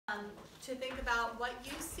To think about what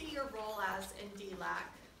you see your role as in DELAC,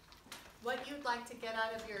 what you'd like to get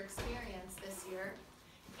out of your experience this year,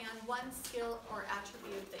 and one skill or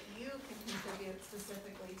attribute that you can contribute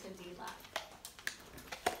specifically to DELAC.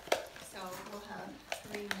 So we'll have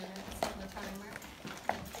 3 minutes on the timer.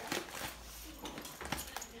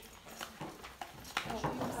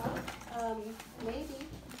 Maybe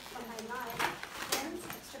behind mine. Pens,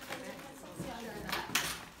 extra pens and pencils. Yeah,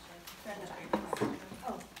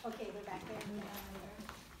 oh, okay, they're back there.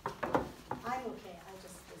 I'm okay. I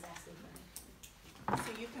just was asking for it. So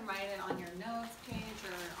you can write it on your notes page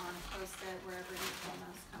or on a post-it, wherever you feel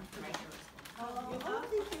most comfortable. Oh,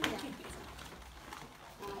 thank you.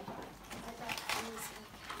 Yeah. I got pens.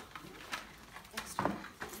 Extra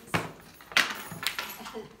pens.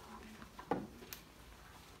 Okay.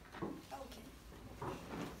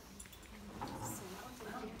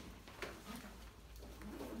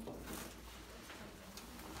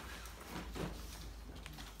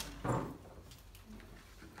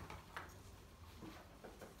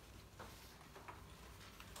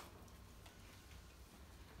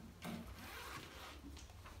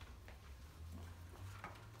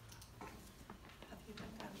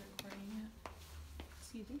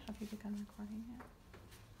 So, thank you. Have you begun recording yet?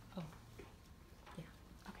 Oh, yeah.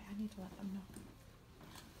 Okay, I need to let them know.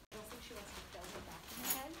 I don't think she wants to fill her back in her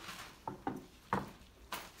head.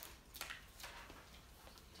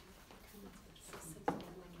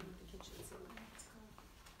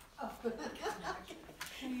 Oh.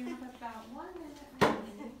 You have about 1 minute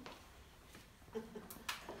remaining.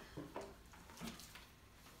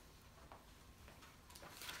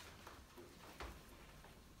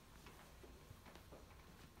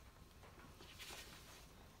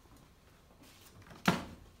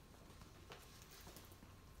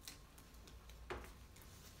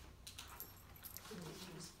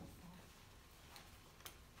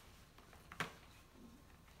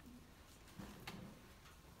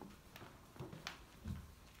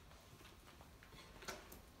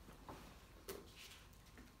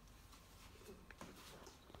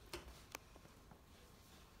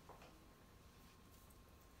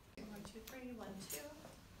 One, two, three, 1, 2.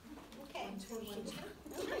 Okay. 1, 2, 1, 2.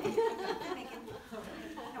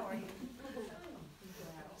 How are you?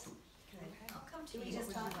 I'll come to Do we you.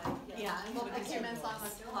 just talk? Yeah, and we'll put 2 minutes on the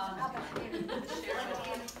clock.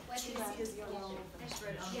 What do you use your role?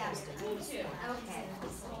 Yeah. Okay.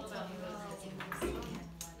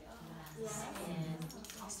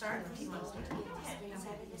 I'll start. Do you want to start?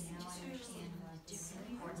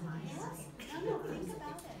 No, think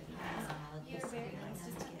about it. You're very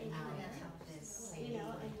consistent in your hair, you know,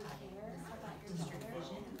 and you care about your daughter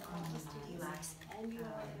and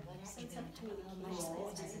your sense of communication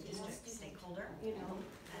as a district Stakeholder. you know,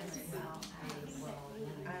 As well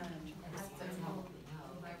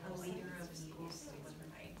as a leader of schools with her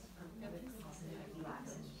right.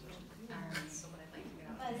 So what I'd like to get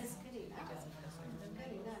out. but it's good enough.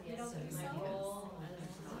 Good enough. You don't think so?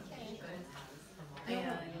 And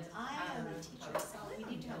I am a teacher, so we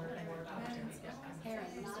need to talk about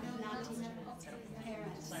parents, not teacher,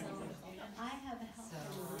 parents. So I have a health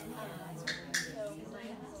and advisor. So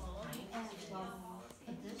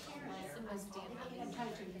and parents, I'm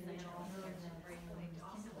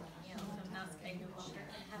trying to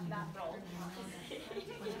have that role.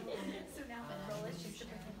 So now the role is just to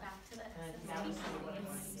bring it back to the I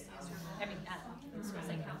mean, schools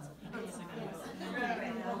and council. It's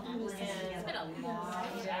been a long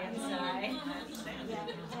day, I'm sorry. yeah,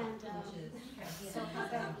 and so how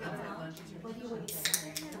about what do you want to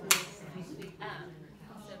say? So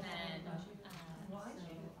then,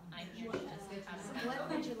 I'm here to What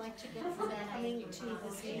would you like to get from coming to this meeting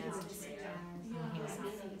this year? This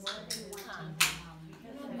meeting, what do you want to?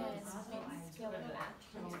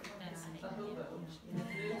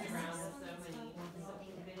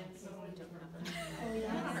 Oh,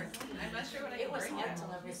 yeah. I'm not sure what I It was bring hard yet. to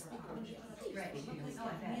love this speaker. Right. I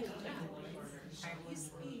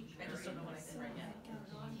just don't know what I did right yet.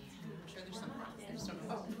 I'm sure there's something. I just don't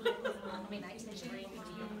know. I mean, I can bring you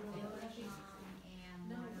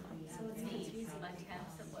So it's confusing. my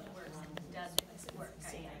tests of what works and doesn't work.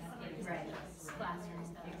 Right. Classroom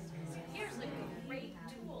stuff. Here's a great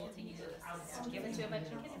tool to use. Give it to a bunch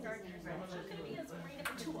of kindergartners. It's not going to be as great of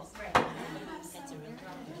a tool.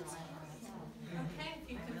 okay, if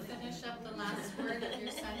you can finish up the last word of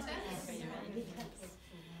your sentence.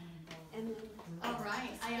 All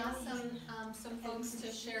right, I asked some folks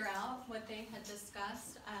to share out what they had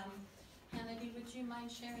discussed. Hannity, would you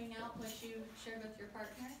mind sharing out what you shared with your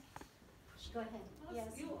partner? Go ahead.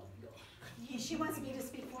 Yes. She wants me to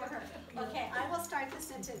speak for her. Okay, I will start the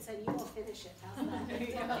sentence and you will finish it. How's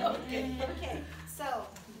that? Okay, so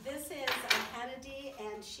this is Hannah D,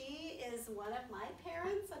 and she is one of my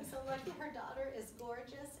parents. I'm so lucky. Her daughter is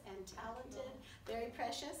gorgeous and talented, very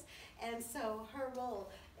precious. And so her role,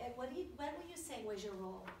 and what were you saying was your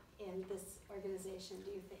role in this organization,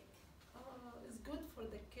 do you think? It's good for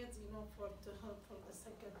the kids, you know, to help for the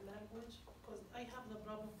second language, because I have the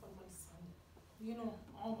problem for my son. You know,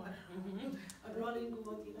 Omar, rolling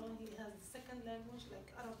good, you know, he has second language like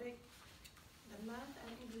Arabic. The math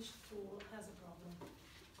and English too has a problem,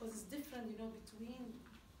 because it's different, you know, between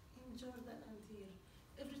in Jordan and here.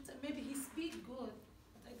 Every time, maybe he speak good,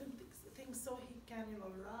 but I don't think so he can, you know,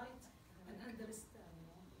 write and understand, you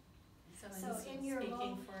know. So he's in your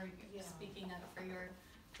speaking role- for, Yeah. speaking up for your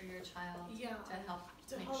child Yeah, to help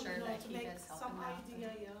to make help, sure you know, that to he make gets help some in math.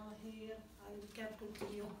 idea, yeah, here I can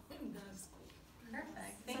continue in the school.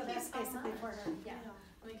 Perfect. So Thank you that's so basically much. for her, yeah.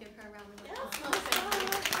 Let me give her a round of Yeah. applause.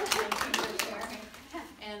 Thank you for sharing.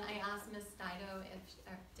 And I asked Miss Dido if,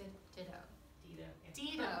 or Dido.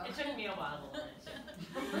 Dido. It took me a while to learn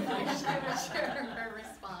it. Share her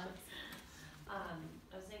response. I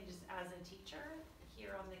was saying, just as a teacher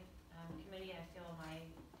here on the committee, I feel my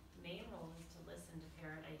main role is to listen to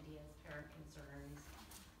parent ideas, parent concerns,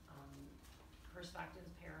 perspectives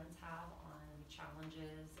parents have on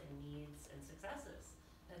challenges and needs and successes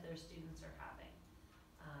that their students are having.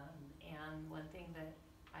 And one thing that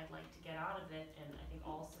I'd like to get out of it, and I think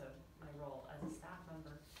also my role as a staff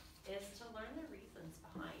member, is to learn the reasons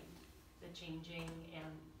behind the changing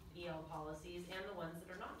and EL policies and the ones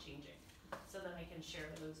that are not changing, so that I can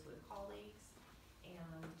share those with colleagues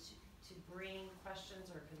and to bring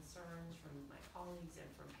questions or concerns from my colleagues and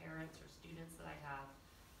from parents or students that I have,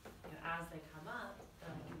 you know, as they come up,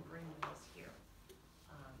 that I can bring those here.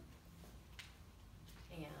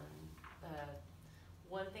 And the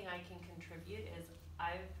one thing I can contribute is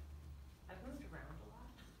I've moved around a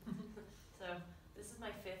lot. So this is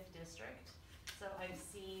my 5th district. So I've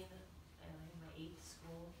seen, and I'm in my 8th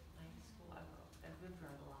school, I've moved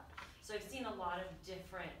around a lot. So I've seen a lot of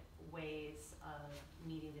different ways of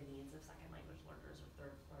meeting the needs of second language learners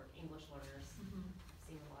or English learners. I've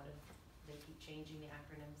seen a lot of, they keep changing the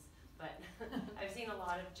acronyms, but I've seen a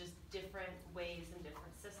lot of just different ways and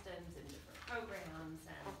different systems and different programs,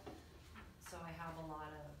 and so I have a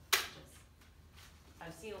lot of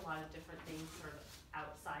I've seen a lot of different things sort of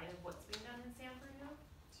outside of what's being done in San Bruno.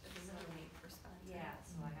 It's a unique perspective. Yeah,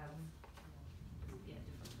 so I have,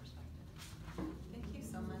 different perspectives. Thank you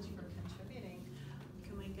so much for contributing.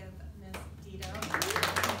 Can we give Ms. Dido?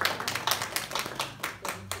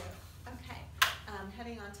 Thank you. Okay,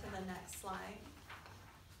 heading on to the next slide.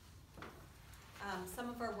 Some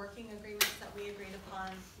of our working agreements that we agreed upon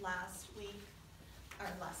last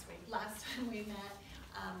time we met,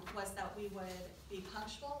 was that we would be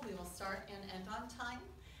punctual, we will start and end on time.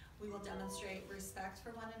 We will demonstrate respect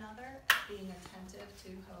for one another, being attentive to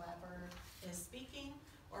whoever is speaking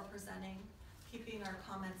or presenting, keeping our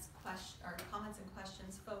comments and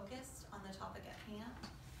questions focused on the topic at hand,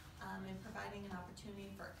 and providing an opportunity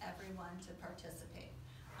for everyone to participate.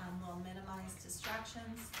 We'll minimize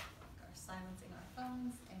distractions, silencing our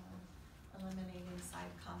phones, and eliminating side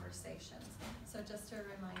conversations. So just a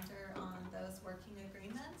reminder on those working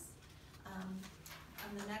agreements.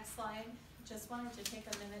 On the next slide, just wanted to take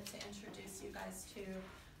a minute to introduce you guys to,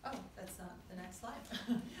 oh, that's not the next slide.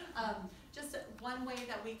 Just one way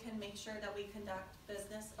that we can make sure that we conduct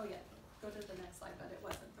business. Oh yeah, go to the next slide, but it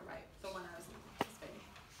wasn't the one I was anticipating.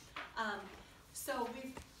 So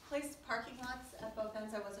we've placed parking lots at both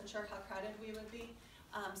ends. I wasn't sure how crowded we would be.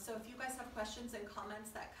 So if you guys have questions and comments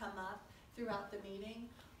that come up throughout the meeting,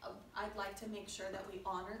 I'd like to make sure that we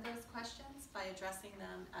honor those questions by addressing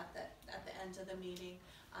them at the end of the meeting,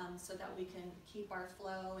 so that we can keep our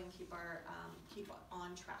flow and keep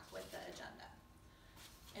on track with the agenda.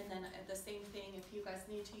 And then the same thing, if you guys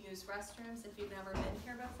need to use restrooms, if you've never been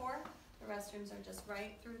here before, the restrooms are just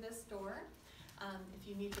right through this door. If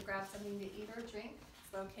you need to grab something to eat or drink,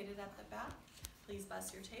 it's located at the back. Please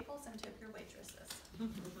bus your tables and tip your waitresses.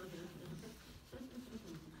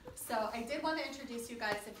 So I did want to introduce you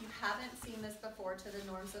guys, if you haven't seen this before, to the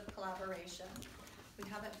norms of collaboration. We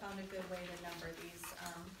haven't found a good way to number these,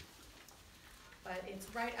 but it's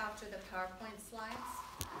right after the PowerPoint slides.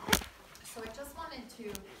 So I just wanted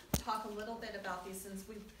to talk a little bit about these, since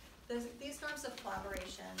these norms of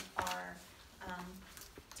collaboration are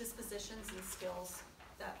dispositions and skills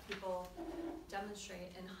that people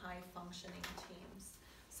demonstrate in high-functioning teams.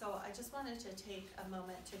 So I just wanted to take a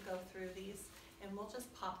moment to go through these, and we'll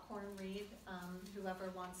just popcorn read, whoever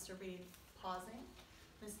wants to read, pausing.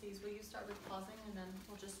 Ms. Dees, will you start with pausing, and then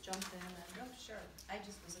we'll just jump in and. Oh, sure. I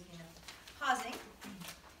just was looking at pausing.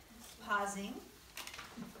 pausing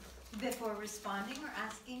before responding or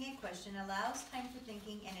asking a question allows time for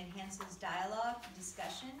thinking and enhances dialogue,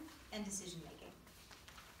 discussion, and decision-making.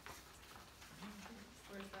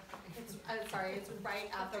 Where's that? It's, sorry, it's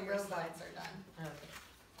right after The your robot. slides are done. Okay.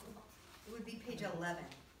 It would be page 11,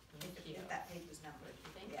 Thank you. if that page was numbered.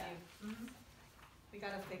 Thank Yeah. you. Mhm. We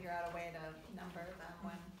gotta figure out a way to number them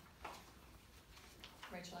when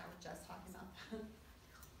Rachel and I were just talking about.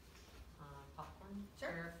 Popcorn, Sure.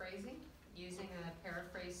 paraphrasing, using a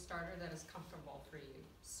paraphrase starter that is comfortable for you.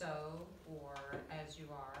 So, or as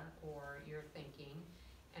you are, or you're thinking,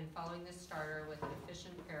 and following this starter with an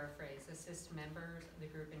efficient paraphrase assists members of the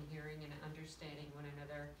group in hearing and understanding one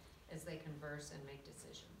another as they converse and make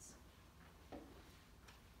decisions.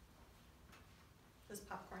 Does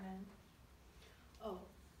popcorn in? Oh.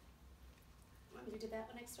 Want me to do that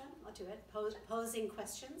one next one? I'll do it. Posing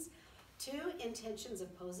questions. 2 intentions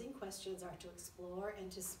of posing questions are to explore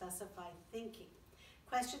and to specify thinking.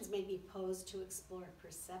 Questions may be posed to explore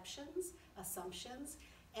perceptions, assumptions,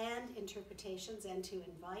 and interpretations, and to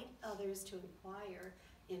invite others to inquire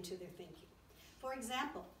into their thinking. For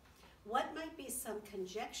example, what might be some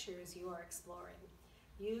conjectures you are exploring?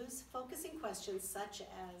 Use focusing questions such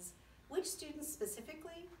as, which students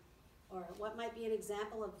specifically? Or what might be an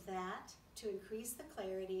example of that to increase the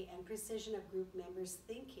clarity and precision of group members'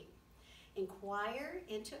 thinking? Inquire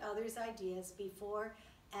into others' ideas before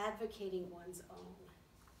advocating one's own.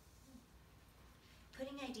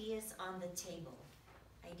 Putting ideas on the table.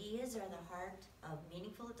 Ideas are the heart of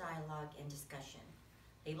meaningful dialogue and discussion.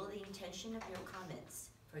 Label the intention of your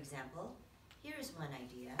comments. For example, here is one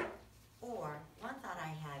idea, or one thought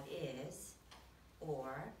I have is,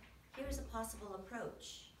 or here is a possible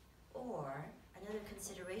approach, or another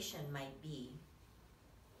consideration might be.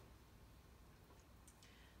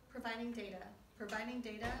 Providing data. Providing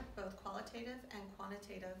data, both qualitative and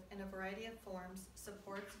quantitative, in a variety of forms,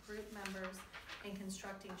 supports group members in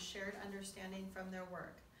constructing shared understanding from their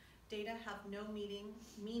work. Data have no meaning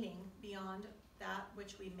beyond that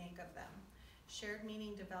which we make of them. Shared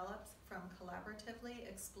meaning develops from collaboratively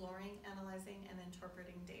exploring, analyzing, and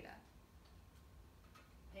interpreting data.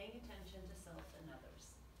 Paying attention to self and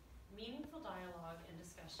others. Meaningful dialogue and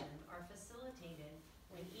discussion are facilitated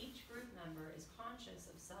when each group member is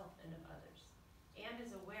conscious of self and of others, and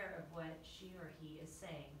is aware of what she or he is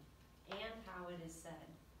saying, and how it is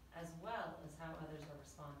said, as well as how others are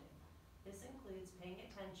responding. This includes paying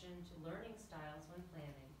attention to learning styles when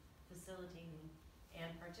planning, facilitating,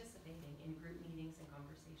 and participating in group meetings and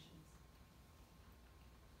conversations.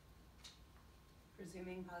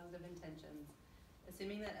 Presuming positive intentions.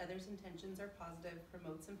 Assuming that others' intentions are positive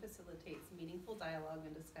promotes and facilitates meaningful dialogue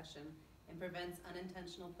and discussion and prevents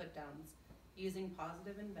unintentional put-downs. Using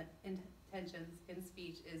positive intentions in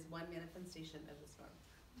speech is one manifestation of this norm.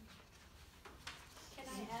 Can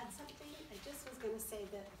I add something? I just was going to say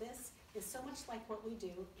that this is so much like what we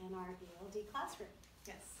do in our ELD classroom.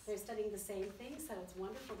 Yes. They're studying the same thing, so it's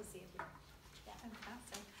wonderful to see it here. Yeah.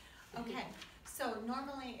 Fantastic. Okay, so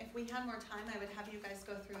normally if we had more time, I would have you guys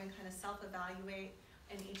go through and kind of self-evaluate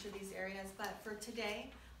in each of these areas. But for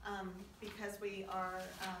today, because we are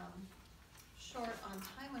short on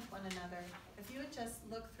time with one another, if you would just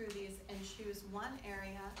look through these and choose one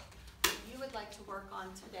area you would like to work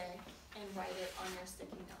on today and write it on your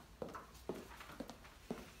sticky note.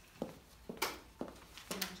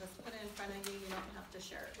 And then just put it in front of you. You don't have to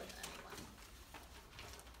share it with anyone.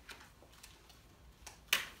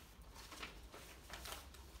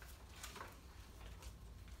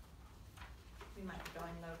 We might be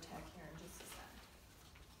going low tech here in just a sec.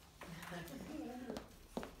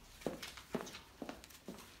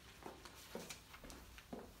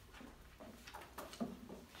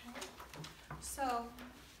 So,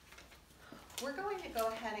 we're going to go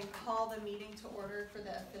ahead and call the meeting to order for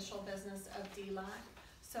the official business of DELAC.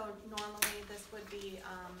 So normally this would be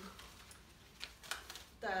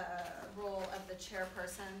the role of the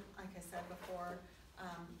chairperson. Like I said before,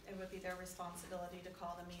 it would be their responsibility to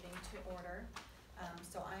call the meeting to order.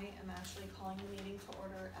 So I am actually calling the meeting to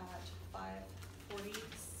order at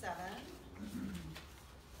 5:47.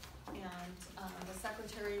 And the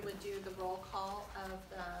secretary would do the roll call of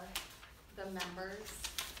the members.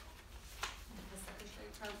 The secretary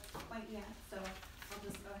can't quite yet, so I'll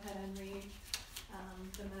just go ahead and read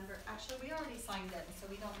the member. Actually, we already signed it, so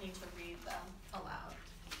we don't need to read them aloud.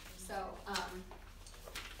 So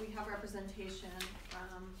we have representation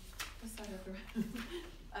from the side of the room.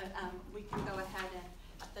 We can go ahead and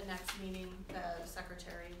at the next meeting, the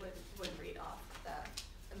secretary would read off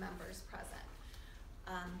the members present.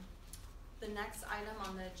 The next item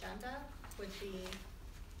on the agenda would be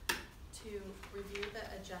to review the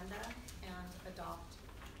agenda and adopt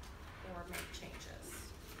or make changes.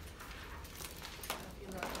 So if you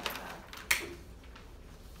look at that.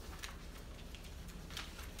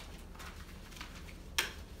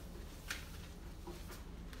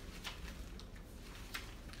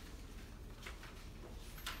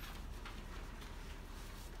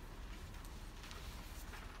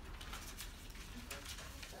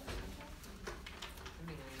 I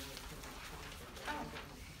mean, I know it's gonna be fun, but Oh.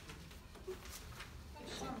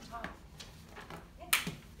 It's on the top. Yeah,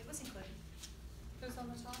 it was included. Who's on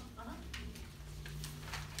the top? Uh-huh.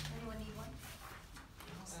 Anyone need one?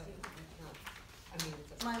 it's not, I mean,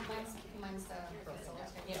 it's a. Mine's the Purple.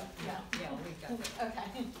 Yeah. Yeah, we've got it.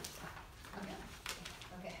 Okay. Okay.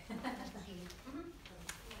 Okay. Mhm.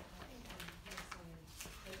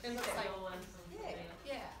 It It's looks the like- real one from Yeah. today.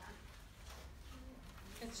 Yeah.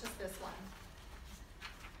 It's just this one.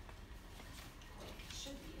 It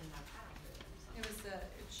should be in that calendar or something.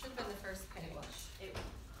 It should have been the first page. It,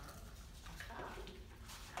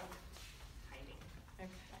 hiding. Okay.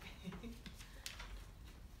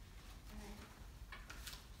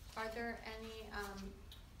 Are there any,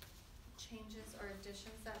 changes or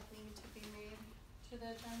additions that need to be made to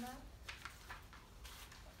the agenda?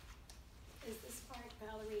 Is this part,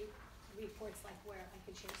 Valerie, reports like where I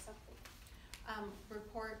could share something?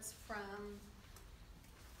 Reports from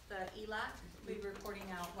the ELAC, we'll be reporting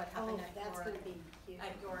out what happened Oh, at that's your, gonna be huge.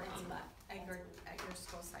 at your That's ELAC, gonna- at your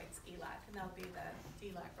school site's ELAC, and that'll be the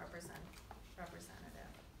DELAC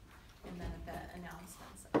representative. And then the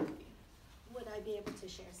announcements that will be, Would I be able to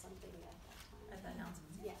share something at that time? at the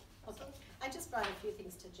announcements. Yeah, okay. I just brought a few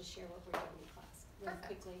things to just share what we're doing in class, real Perfect.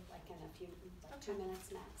 quickly, like in a few, like 2 Okay. minutes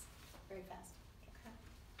max, very fast. Okay.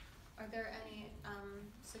 Are there any,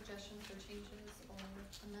 suggestions or changes or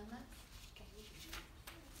amendments? Okay.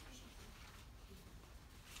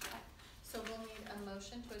 Okay. So we'll need a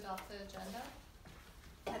motion to adopt the agenda.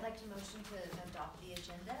 I'd like to motion to adopt the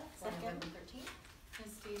agenda for Second. November 13th.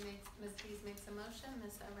 Ms. Dees makes a motion,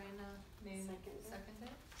 Ms. Arena Second.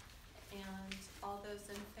 seconded. And all those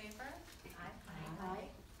in favor? Aye.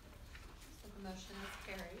 So the motion is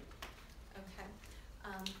carried. Okay.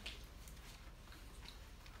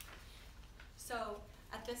 So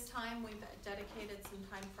at this time, we've dedicated some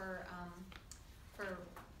time for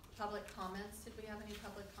public comments. Did we have any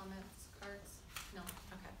public comments cards? No,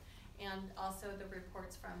 okay. And also the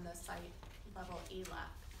reports from the site level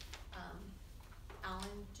ELAC.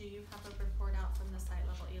 Alan, do you have a report out from the site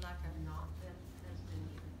level ELAC or Not that has been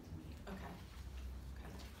given to me. Okay.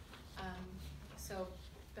 Okay. So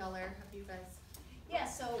Bel Air, have you guys? Yeah,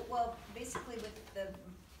 so, well, basically with the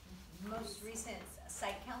most recent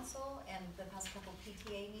site council and the past couple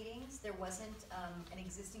PTA meetings, there wasn't, an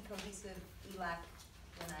existing cohesive ELAC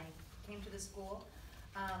when I came to the school.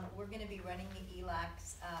 We're gonna be running the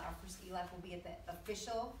ELACs, our first ELAC will be at the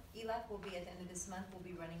official ELAC will be at the end of this month, we'll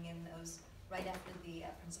be running in those right after the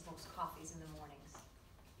principal's coffees in the mornings.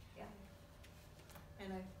 Yeah,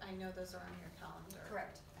 And I know those are on your calendar.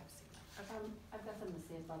 correct. I've seen them. Okay. I've got something to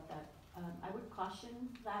say about that. I would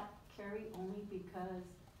caution that, Carrie, only because,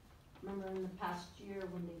 remember in the past year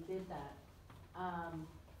when they did that,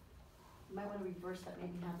 you might wanna reverse that,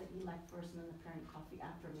 maybe have the ELAC first and then the parent coffee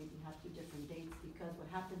after, maybe have 2 different dates, because what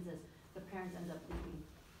happens is the parents end up leaving,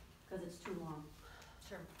 cause it's too long.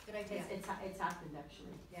 Sure, good idea. It's happened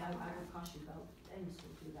actually. So Yeah. I would caution about any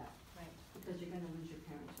school do that, Right. because you're gonna lose your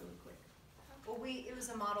parents really quick. Well, it was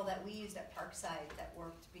a model that we used at Parkside that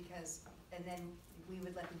worked because, and then we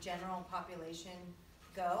would let the general population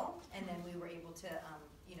go, and then we were able to,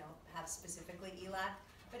 have specifically ELAC.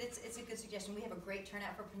 But it's a good suggestion. We have a great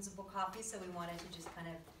turnout for principal coffee, so we wanted to just kind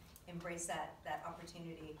of embrace that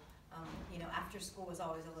opportunity. After school was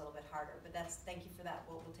always a little bit harder, but thank you for that.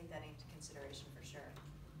 We'll take that into consideration for sure.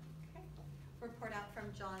 Okay. Report out from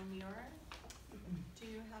John Muir. Do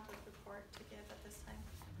you have a report to give at this time?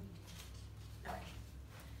 No.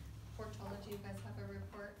 Portola, do you guys have a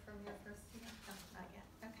report from your first year? No, not yet.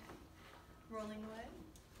 Okay. Rolling Wood,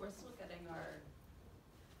 We're still getting our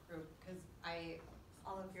group, cause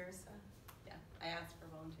all of yours. I asked for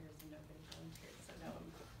volunteers and nobody volunteered, so now I'm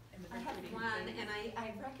in the I have recruiting one, phase. and I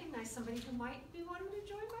recognize somebody who might be wanting to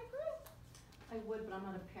join my group. I would, but I'm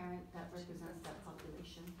not a parent that represents that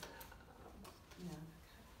population. Yeah.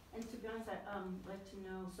 And to be honest, I'd like to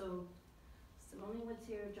know, so Simone Wood's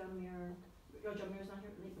here, John Muir, John Muir's not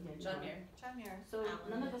here, okay. John Muir. John Muir. So Alan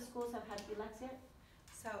none of the is. schools have had ELACs yet,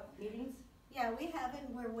 So, meetings? Yeah, we haven't,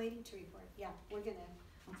 we're waiting to report, yeah, we're gonna,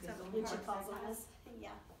 Okay, So so in Parkside Chicago has, has,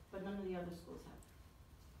 yeah, but none of the other schools have.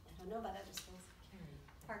 I don't know about other schools.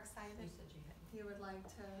 Parkside, You if said you had. you would like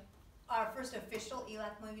to, Our first official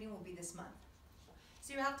ELAC meeting will be this month.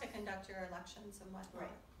 So you have to conduct your elections and whatnot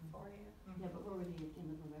Right. for you. Yeah, but we're already at the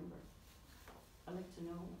end of November. I'd like to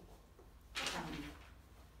know,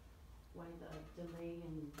 why the delay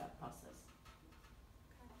in that process.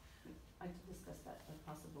 I'd like to discuss that if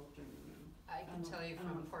possible during the meeting. I can tell you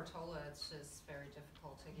from Um, Portola, it's just very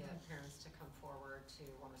difficult to get parents to come forward to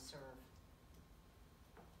wanna serve.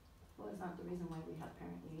 Well, it's not the reason why we have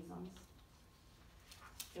parent liaisons.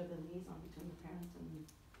 They're the liaison between the parents and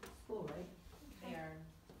school, right? They are,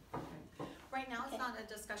 Right now, it's Okay. not a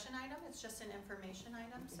discussion item, it's just an information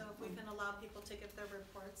item, so if we can allow people to give their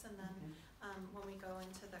reports and then, Okay. when we go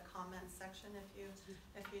into the comments section, if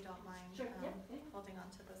you don't mind, Sure, yeah, yeah. holding on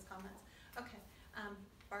to those comments. Okay,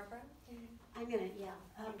 Barbara? I'm gonna, yeah,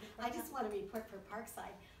 I just wanna report for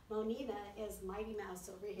Parkside. Monina is Mighty Mouse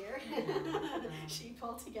over here. She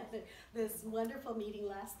pulled together this wonderful meeting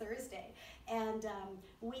last Thursday. And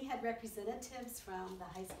we had representatives from the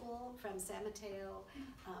high school, from San Mateo,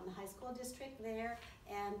 the high school district there.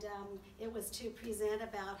 And it was to present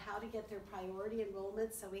about how to get their priority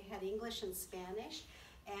enrollment. So we had English and Spanish.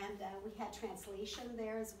 And we had translation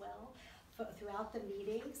there as well throughout the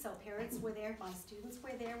meeting. So parents were there, my students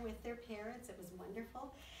were there with their parents. It was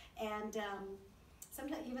wonderful. And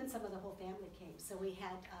sometimes even some of the whole family came. So we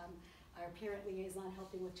had our parent liaison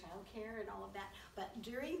helping with childcare and all of that. But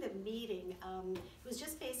during the meeting, it was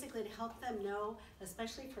just basically to help them know,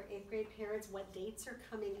 especially for 8th grade parents, what dates are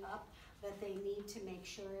coming up that they need to make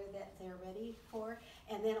sure that they're ready for.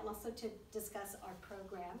 And then also to discuss our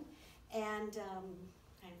program. And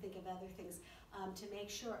I think of other things to make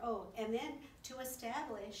sure, and then to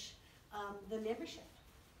establish the membership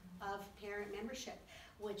of parent membership,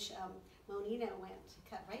 which Monina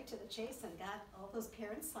cut right to the chase and got all those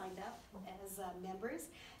parents signed up as members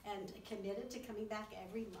and committed to coming back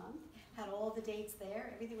every month, had all the dates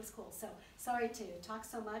there, everything was cool. So sorry to talk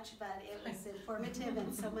so much, but it was informative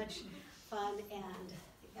and so much fun, and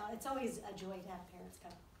it's always a joy to have parents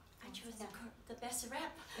come. I chose the best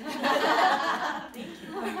rep. Thank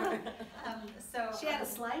you. So She had a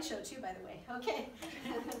slideshow too, by the way, okay.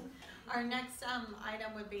 our next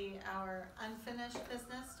item would be our unfinished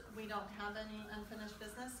business. We don't have any unfinished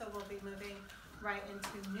business, so we'll be moving right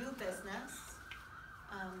into new business.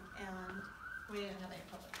 And we didn't have any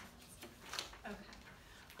public comments.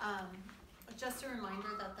 Okay. Just a reminder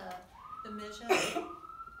that the mission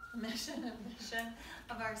and vision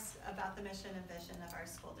of about the mission and vision of our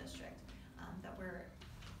school district,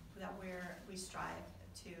 we strive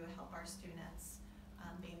to help our students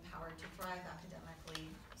be empowered to thrive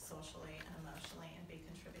academically, socially, and emotionally, and be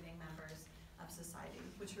contributing members of society,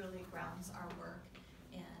 which really grounds our work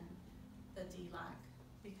in the DELAC,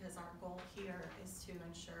 because our goal here is to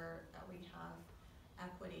ensure that we have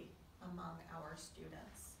equity among our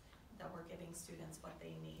students, that we're giving students what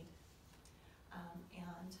they need.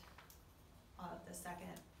 The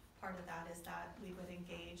second part of that is that we would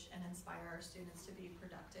engage and inspire our students to be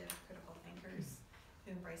productive, critical thinkers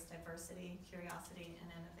who embrace diversity, curiosity,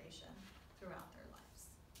 and innovation throughout their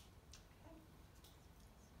lives. Okay.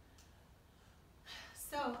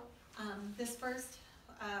 So this first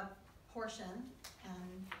portion,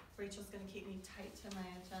 and Rachel's going to keep me tight to my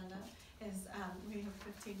agenda, is we have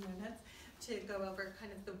 15 minutes to go over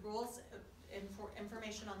kind of the rules,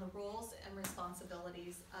 information on the roles and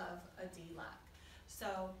responsibilities of a DELAC.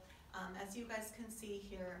 So as you guys can see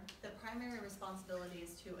here, the primary responsibility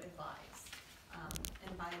is to advise.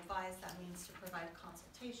 And by advise, that means to provide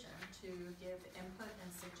consultation, to give input and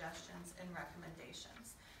suggestions and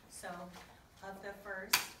recommendations. So of the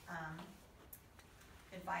first,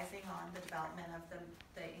 advising on the development of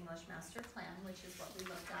the English Master Plan, which is what we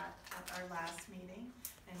looked at our last meeting,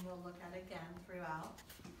 and we'll look at again throughout.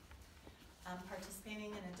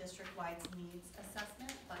 Participating in a district-wide needs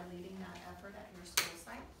assessment by leading that effort at your school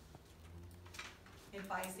site.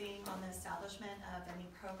 Advising on the establishment of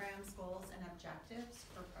any programs, goals, and objectives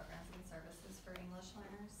for programs and services for English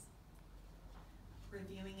learners.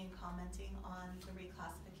 Reviewing and commenting on the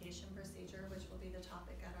reclassification procedure, which will be the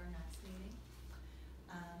topic at our next meeting.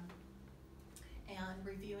 And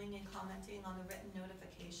reviewing and commenting on the written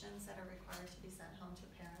notifications that are required to be sent home to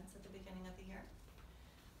parents at the beginning of the year.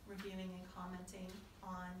 Reviewing and commenting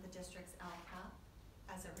on the district's LCAP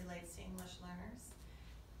as it relates to English learners,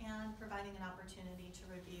 and providing an opportunity to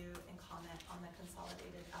review and comment on the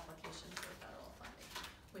consolidated applications for federal funding,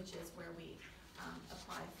 which is where we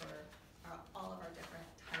apply for all of our different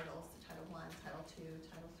titles, Title I, Title II,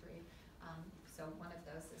 Title III. So one of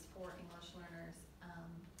those is for English learners,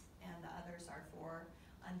 and the others are for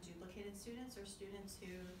unduplicated students or students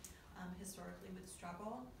who historically would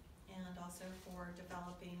struggle and also for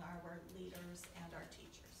developing our leaders and our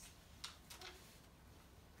teachers.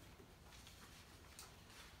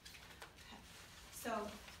 Okay. So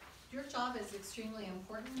your job is extremely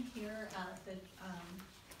important here at the,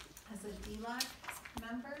 as a DELAC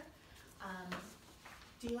member.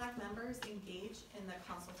 DELAC members engage in the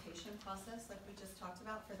consultation process like we just talked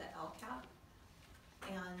about for the LCAP.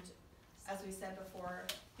 And as we said before,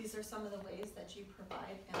 these are some of the ways that you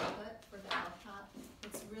provide input for the LCAP.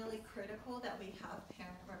 It's really critical that we have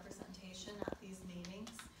parent representation at these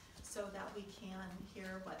meetings so that we can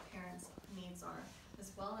hear what parents' needs are,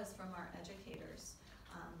 as well as from our educators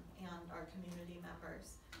and our community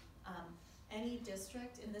members. Any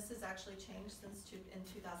district, and this has actually changed since in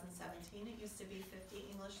 2017, it used to be 50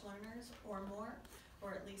 English learners or more,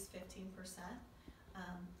 or at least 15%.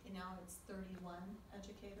 And now it's 31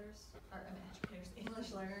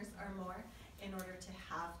 English learners or more in order to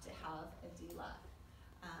have a DELAC.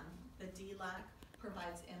 The DELAC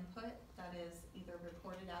provides input that is either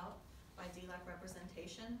reported out by DELAC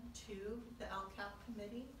representation to the LCAP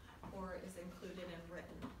committee or is included in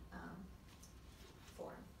written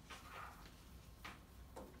form.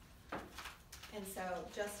 And so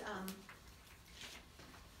just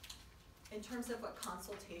in terms of what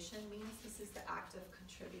consultation means, this is the act of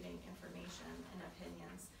contributing information and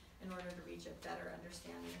opinions in order to reach a better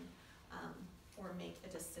understanding or make a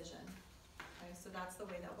decision. Okay, so that's the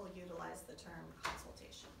way that we'll utilize the term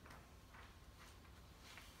consultation.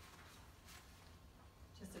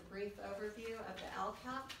 Just a brief overview of the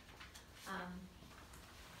LCAP.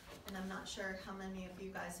 And I'm not sure how many of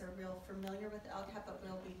you guys are real familiar with the LCAP, but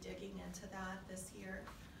we'll be digging into that this year.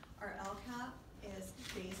 Our LCAP is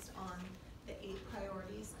based on the 8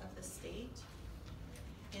 priorities of the state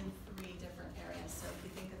in 3 different areas. So if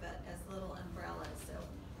you think of it as little umbrellas, so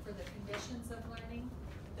for the conditions of learning,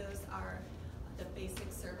 those are the basic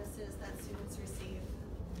services that students receive,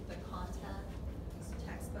 the content,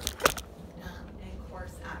 textbook, and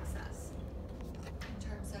course access. In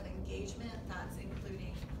terms of engagement, that's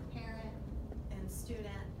including parent and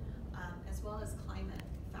student, as well as climate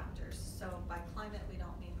factors. So by climate, we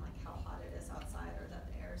don't mean like how hot it is outside or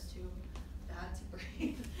that the air is too bad to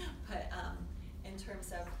breathe, but in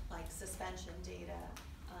terms of like suspension data,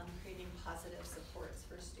 creating positive supports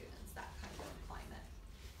for students, that kind of climate.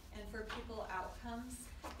 And for pupil outcomes,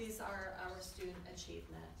 these are our student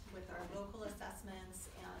achievement with our local assessments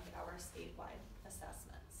and our statewide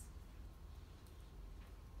assessments.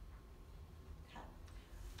 Okay.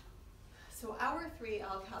 So our 3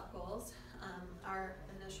 LCAP goals, our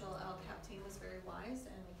initial LCAP team was very wise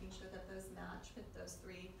in making sure that those match with those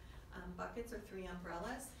 3 buckets or 3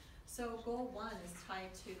 umbrellas. So goal 1 is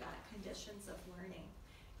tied to that conditions of learning.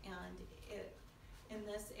 And in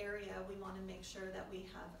this area, we want to make sure that we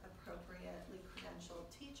have appropriately credentialed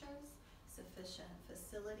teachers, sufficient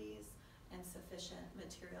facilities, and sufficient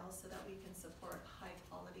materials so that we can support high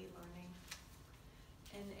quality learning.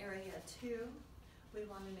 In area 2, we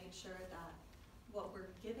want to make sure that what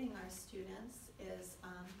we're giving our students is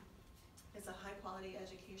a high quality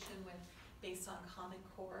education based on Common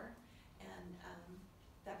Core and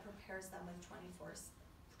that prepares them with 21st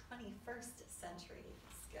century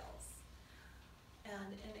skills.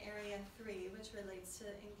 And in area 3, which relates to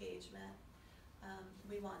engagement,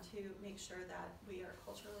 we want to make sure that we are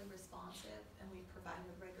culturally responsive and we provide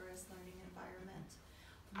a rigorous learning environment,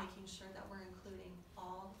 making sure that we're including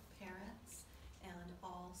all parents and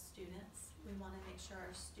all students. We want to make sure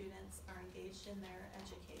our students are engaged in their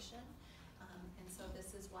education. And so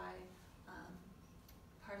this is why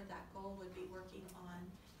part of that goal would be working on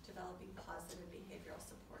developing positive behavioral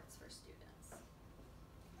supports for students.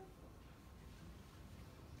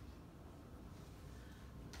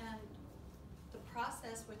 And the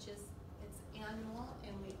process, which is, it's annual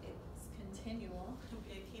and it's continual,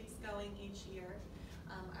 it keeps going each year.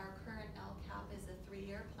 Our current LCAP is a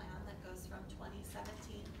 3-year plan that goes from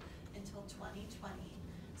 2017 until 2020.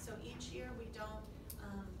 So each year we don't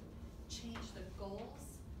change the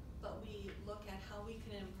goals, but we look at how we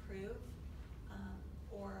can improve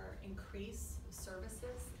or increase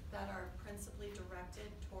services that are principally directed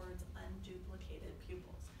towards unduplicated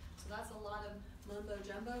pupils. So that's a lot of mumbo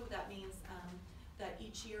jumbo. That means that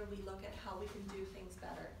each year we look at how we can do things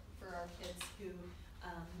better for our kids who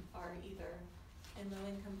are either in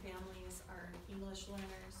low-income families, are English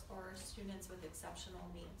learners, or students with exceptional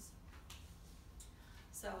needs.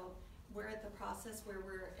 So we're at the process where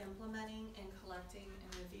we're implementing and collecting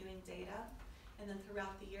and reviewing data, and then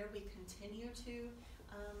throughout the year we continue to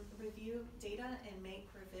review data and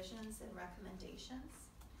make revisions and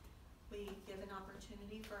recommendations. We give an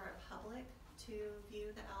opportunity for our public to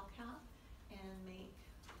view the LCAP and make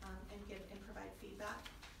and provide feedback.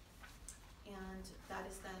 And that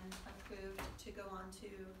is then approved to go on to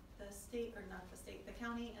the state, or not the state, the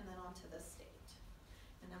county, and then on to the state.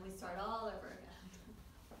 And then we start all over again.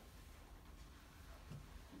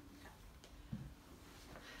 Okay.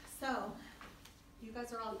 So, you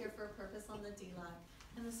guys are all here for a purpose on the DELAC,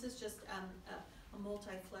 and this is just a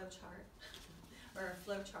multi-flow chart, or a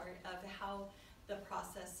flow chart of how the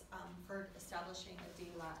process for establishing a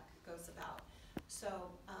DELAC goes about.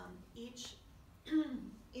 So each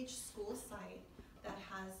school site that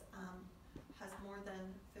has more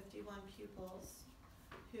than 51 pupils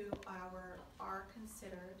who are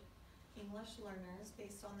considered English learners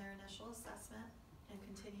based on their initial assessment and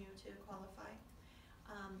continue to qualify,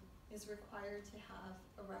 is required to have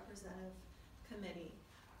a representative committee,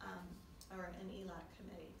 or an ELAC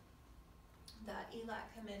committee. That ELAC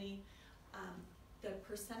committee, the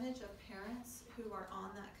percentage of parents who are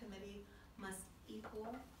on that committee must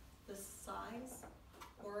equal the size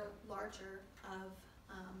or larger of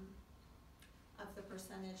the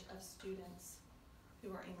percentage of students who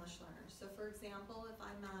are English learners. So for example, if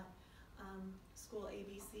I'm at school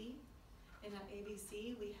ABC, and at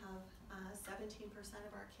ABC we have 17%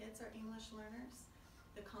 of our kids are English learners,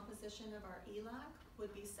 the composition of our ELAC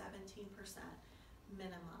would be 17%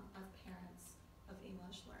 minimum of parents of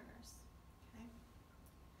English learners. Okay?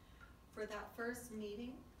 For that first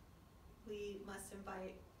meeting, we must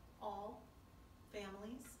invite all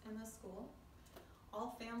families in the school.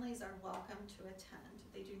 All families are welcome to attend.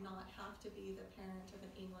 They do not have to be the parent of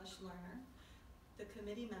an English learner. The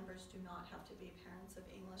committee members do not have to be parents of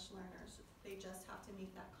English learners. They just have to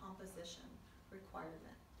meet that composition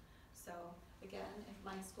requirement. So again, if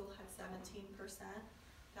my school had 17%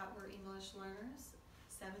 that were English learners,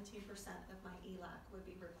 17% of my ELAC would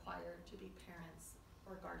be required to be parents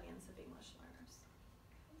or guardians of English learners.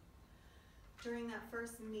 During that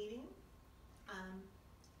first meeting,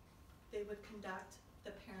 they would conduct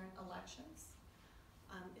the parent elections.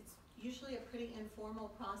 It's usually a pretty informal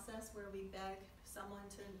process where we beg someone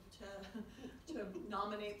to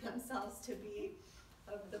nominate themselves to be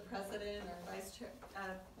the president or vice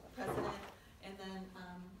president, and then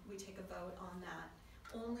we take a vote on that.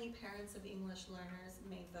 Only parents of English learners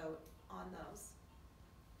may vote on those.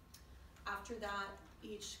 After that,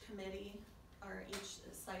 each committee or each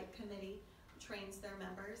site committee trains their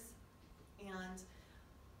members, and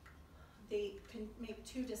they can make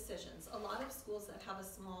two decisions. A lot of schools that have a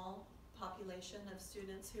small population of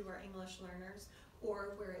students who are English learners,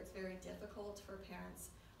 or where it's very difficult for parents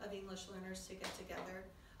of English learners to get together,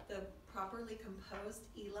 the properly composed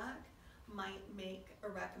ELAC might make a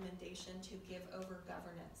recommendation to give over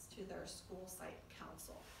governance to their school site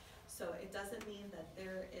council. So it doesn't mean that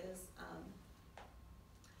there is,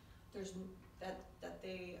 that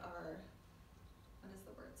they are, what is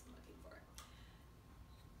the words I'm looking for?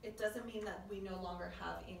 It doesn't mean that we no longer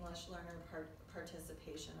have English learner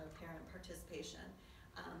participation or parent participation.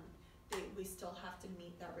 We still have to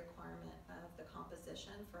meet that requirement of the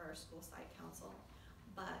composition for our school site council,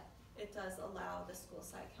 but it does allow the school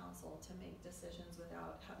site council to make decisions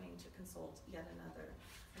without having to consult yet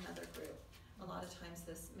another group. A lot of times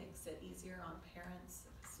this makes it easier on parents.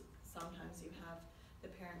 Sometimes you have the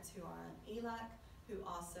parents who are on ELAC who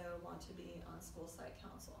also want to be on school site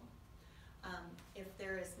council. If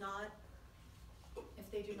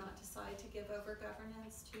they do not decide to give over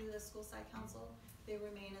governance to the school site council, they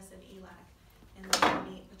remain as an ELAC, and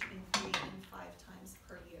they meet between 3 and 5 times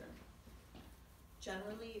per year.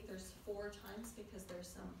 Generally, there's 4 times because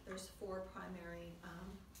there's 4 primary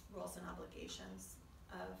roles and obligations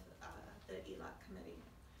of the ELAC committee.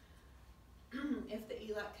 If the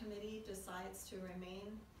ELAC committee decides to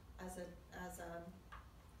remain as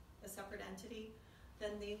a separate entity,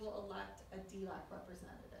 then they will elect a DELAC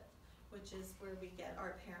representative, which is where we get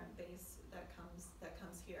our parent base that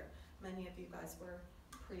comes here. Many of you guys were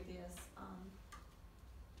previous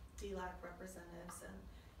DELAC representatives,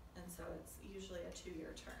 and so it's usually a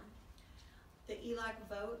 2-year term. The ELAC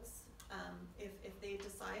votes, if they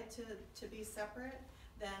decide to be separate,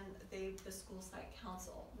 then the school site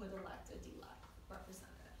council would elect a DELAC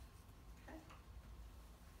representative. Okay?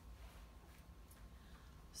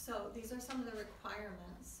 So these are some of the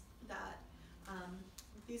requirements that,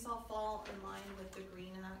 these all fall in line with the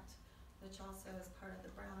Green Act, which also is part of the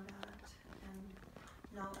Brown Act, and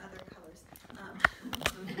no other colors.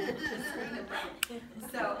 Just green and brown.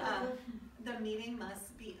 So the meeting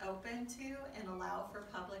must be open to and allow for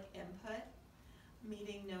public input.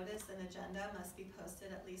 Meeting notice and agenda must be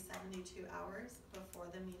posted at least 72 hours before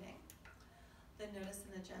the meeting. The notice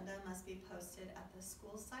and agenda must be posted at the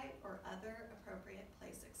school site or other appropriate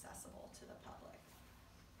place accessible to the public.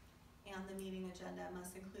 and the meeting agenda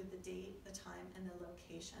must include the date, the time, and the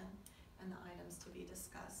location, and the items to be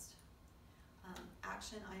discussed.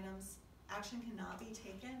 Action cannot be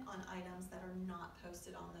taken on items that are not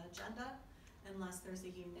posted on the agenda unless there's a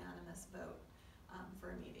unanimous vote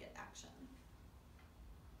for immediate action.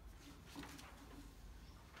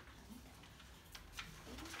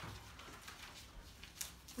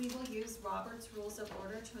 We will use Robert's Rules of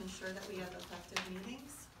Order to ensure that we have effective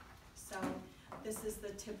meetings. So this is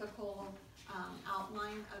the typical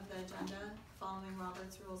outline of the agenda following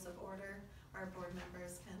Robert's Rules of Order. Our board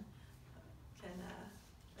members can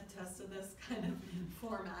attest to this kind of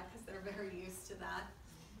format because they're very used to that.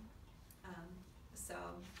 So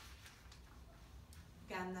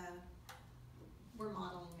again, we're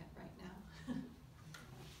modeling it right now.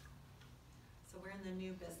 So we're in the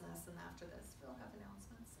new business, and after this, we'll have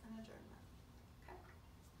announcements and adjournment. Okay.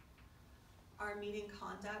 Our meeting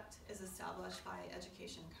conduct is established by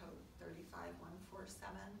Education Code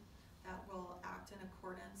 35147 that will act in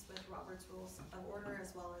accordance with Robert's Rules of Order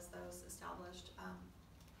as well as those established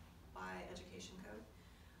by Education Code.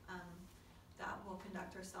 That will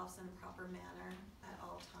conduct ourselves in a proper manner at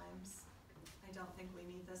all times. I don't think we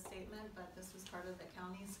need this statement, but this was part of the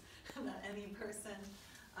county's that any person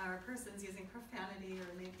or persons using profanity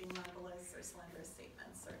or making libelous or slanderous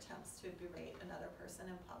statements or attempts to berate another person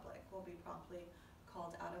in public will be promptly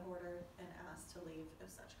called out of order and asked to leave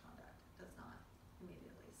if such conduct does not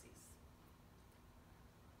immediately cease.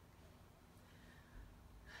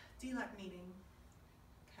 DELAC meeting.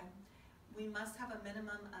 Okay. We must have a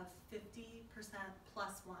minimum of 50%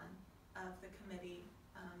 plus one of the committee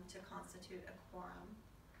to constitute a quorum.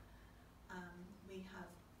 We have,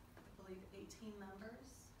 I believe, 18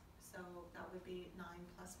 members, so that would be 9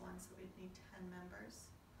 plus 1, so we'd need 10 members.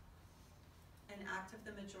 An act of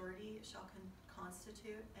the majority shall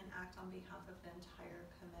constitute an act on behalf of the entire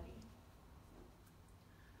committee.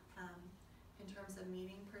 In terms of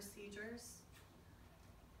meeting procedures,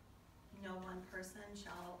 no one person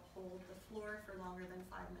shall hold the floor for longer than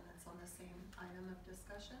 5 minutes on the same item of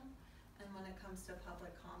discussion. And when it comes to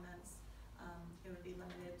public comments, it would be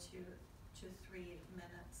limited to 3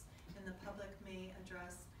 minutes. And the public may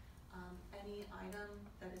address any item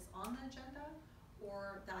that is on the agenda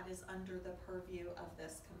or that is under the purview of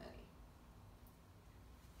this committee.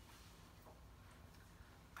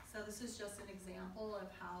 So this is just an example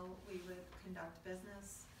of how we would conduct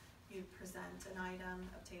business. You present an item,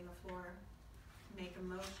 obtain the floor, make a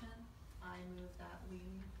motion. I move that we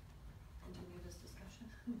continue this discussion.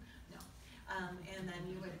 No. And then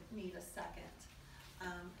you would need a second.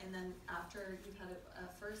 And then after you've had a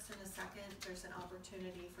first and a second, there's an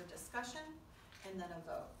opportunity for discussion and then a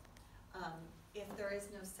vote. If there is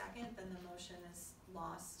no second, then the motion is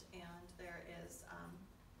lost and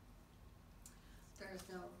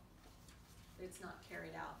it's not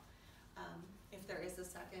carried out. If there is a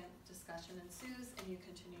second, discussion ensues and you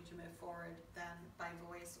continue to move forward, then by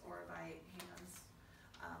voice or by hands,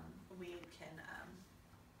 we can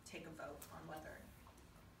take a vote on whether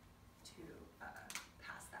to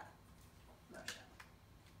pass that motion.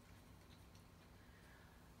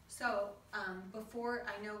 So before,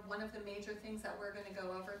 I know one of the major things that we're going to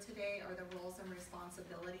go over today are the roles and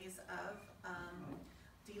responsibilities of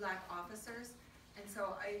DELAC officers. And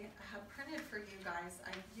so I have printed for you guys,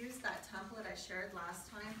 I used that template I shared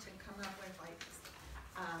last time to come up with like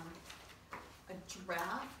a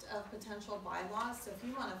draft of potential bylaws. So if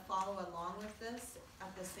you want to follow along with this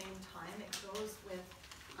at the same time, it goes with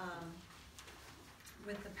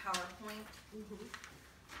the PowerPoint.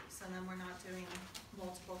 So then we're not doing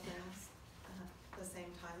multiple things at the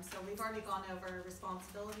same time. So we've already gone over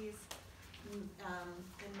responsibilities and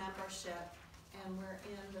membership. And we're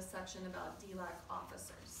in the section about DELAC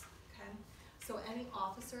officers, okay? So any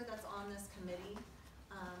officer that's on this committee,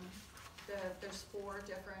 there's 4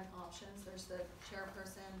 different options. There's the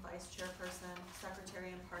chairperson, vice chairperson,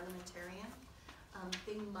 secretary, and parliamentarian.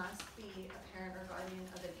 They must be a parent or guardian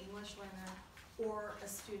of an English learner or a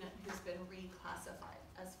student who's been reclassified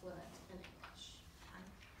as fluent in English, okay?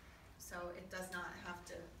 So it does not have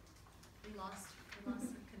to, we lost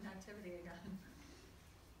the conductivity again.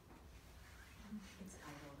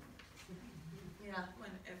 Yeah,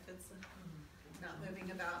 if it's not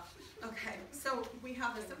moving about. Okay, so we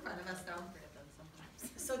have this in front of us though.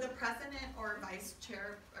 So the president or vice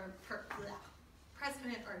chair or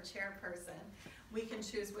president or chairperson, we can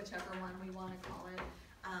choose whichever one we want to call it.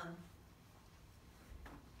 Are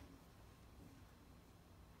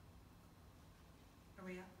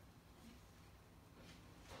we up?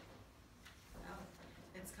 Oh,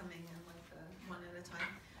 it's coming in like one at a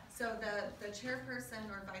time. So the chairperson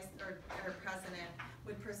or or president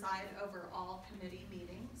would preside over all committee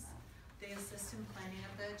meetings. They assist in planning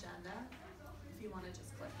of the agenda. If you wanna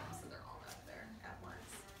just click them so they're all up there at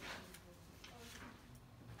once.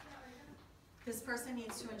 This person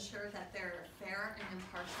needs to ensure that they're fair and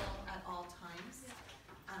impartial at all times.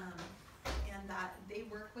 And that they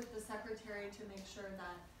work with the secretary to make sure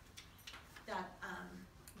that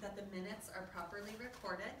the minutes are properly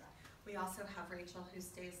recorded. We also have Rachel who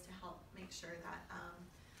stays to help make sure that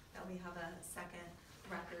we have a second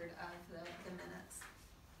record of the minutes.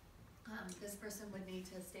 This person would need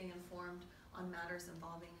to stay informed on matters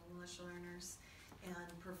involving English learners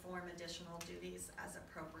and perform additional duties as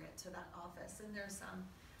appropriate to that office. And there's some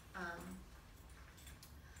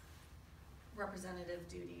representative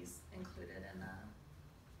duties included in the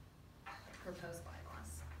proposed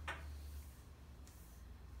bylaws.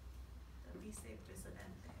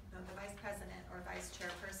 The vice president or vice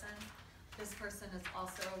chairperson, this person is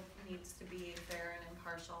also needs to be fair and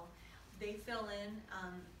impartial. They fill in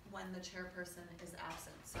when the chairperson is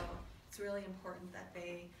absent, so it's really important that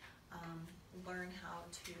they learn how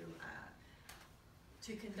to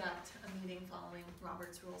conduct a meeting following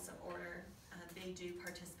Robert's Rules of Order. They do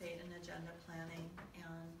participate in agenda planning,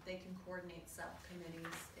 and they can coordinate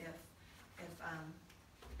subcommittees if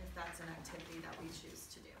that's an activity that we choose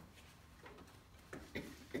to do.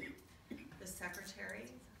 The secretary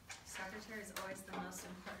is always the most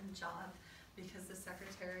important job because the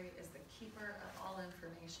secretary is the keeper of all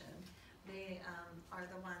information. They are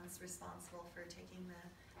the ones responsible for taking the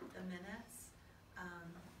minutes,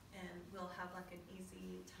 and we'll have like an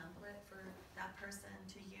easy template for that person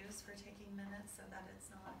to use for taking minutes so that it's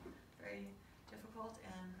not very difficult.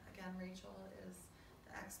 And again, Rachel is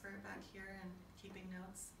the expert back here in keeping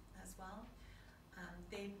notes as well.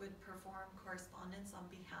 They would perform correspondence on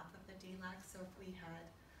behalf of the DELAC. So if we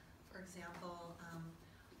had, for example,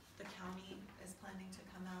 the county is planning to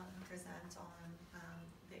come out and present on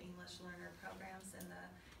the English learner programs in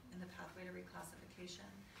the pathway to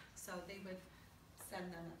reclassification. So they would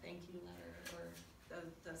send them a thank you letter or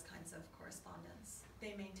those kinds of correspondence.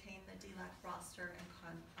 They maintain the DELAC roster and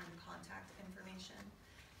contact information,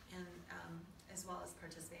 and as well as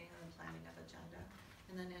participating in the planning of agenda,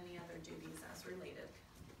 and then any other duties as related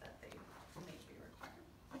that they may be required.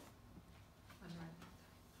 One more.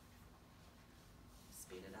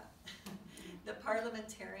 Speed it up. The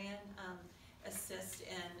parliamentarian assists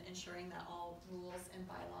in ensuring that all rules and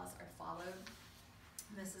bylaws are followed.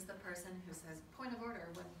 And this is the person who says point of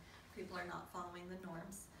order when people are not following the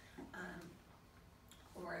norms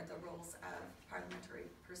or the rules of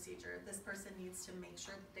parliamentary procedure. This person needs to make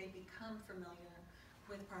sure that they become familiar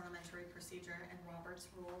with parliamentary procedure and Robert's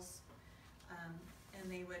rules,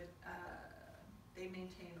 and they would they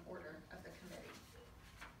maintain order of the committee.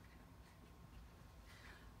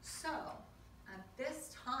 So at this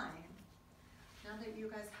time, now that you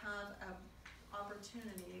guys have an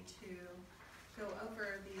opportunity to go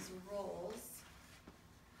over these roles,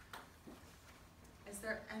 is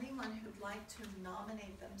there anyone who'd like to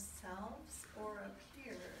nominate themselves or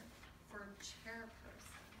appear for chairperson?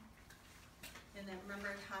 And then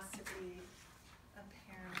remember, it has to be a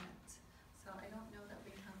parent. So I don't know that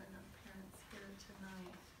we have enough parents here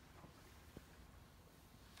tonight.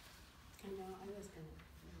 I know, I was gonna,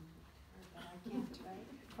 but I can't, right?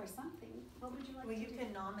 For something, what would you like to do? Well, you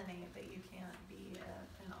can nominate, but you can't be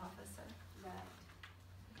an officer. Right.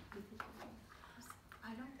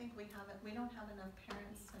 I don't think we don't have enough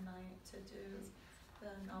parents tonight to do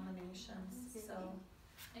the nominations, so.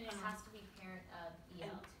 And it has to be parent of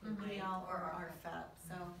EL too, right? EL or RFET,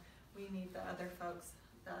 so we need the other folks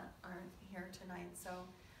that aren't here tonight, so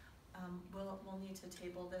we'll need to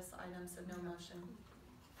table this item, so no motion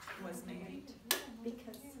was made.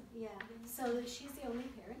 Because, yeah, so she's the only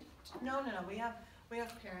parent? No, we have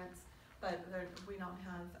parents, but we don't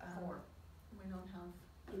have, we don't have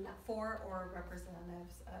Enough. 4 or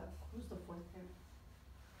representatives of, Who's the fourth parent?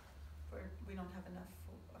 we don't have enough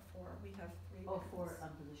for, we have 3 Oh, parents. 4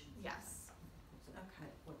 positions. Yes, So, Okay.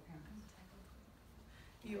 4 parents.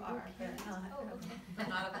 you are, but not. Oh, okay. But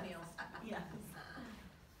not at the meals. Yes.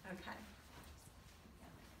 Okay.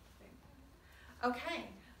 Okay,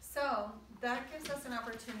 so that gives us an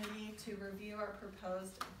opportunity to review our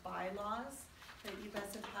proposed bylaws that you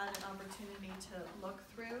guys have had an opportunity to look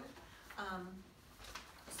through.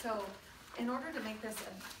 So in order to make this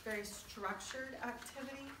a very structured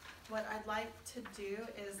activity, what I'd like to do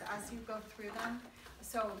is, as you go through them,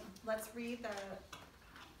 so let's read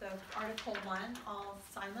the Article 1 all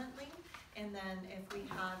silently, and then if we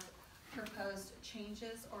have proposed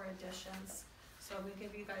changes or additions. So we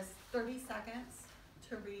give you guys 30 seconds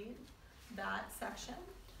to read that section,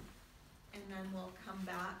 and then we'll come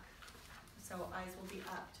back. So eyes will be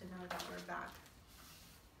up to know that we're back.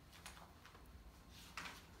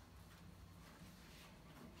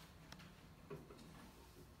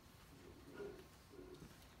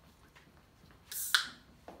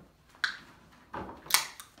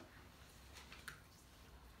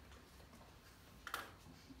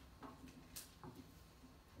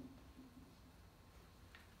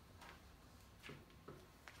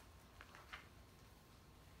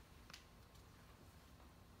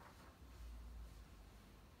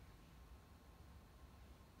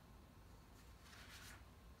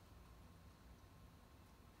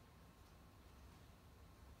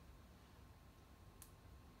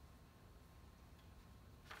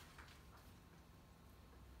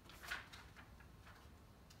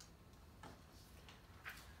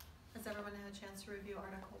 Has everyone had a chance to review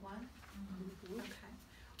Article 1? Mm-hmm. Okay.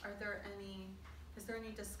 Is there any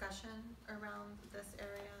discussion around this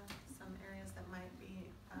area? Some areas that might be,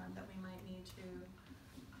 that we might need to?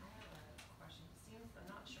 I have a question. I'm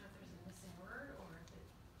not sure if there's a missing word or if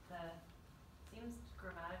seems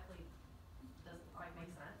grammatically doesn't quite make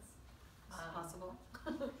sense. It's possible.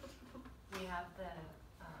 We have the,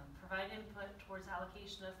 provide input towards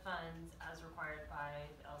allocation of funds as required by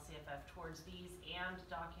the LCFF towards these and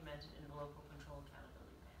documented in the local control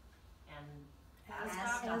accountability plan. And as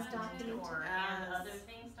documented or and other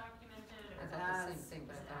things documented I or? thought the same thing,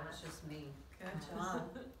 but I thought it was just me. Good job.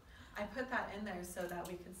 I put that in there so that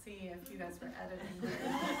we could see if you guys were editing.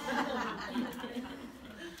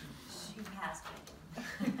 She passed it.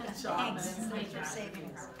 Good job. Thanks for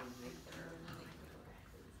saving her.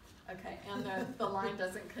 Okay, and the line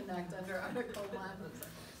doesn't connect under Article 1.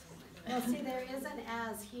 Well, see, there is an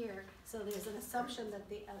as here, so there's an assumption that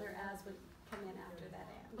the other as would come in after that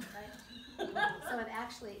and, right? So it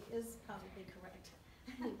actually is probably correct,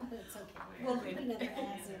 but it's okay. We'll Put leave it. another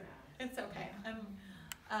as in. It's okay.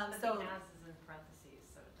 But So, the as is in parentheses,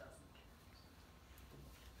 so it doesn't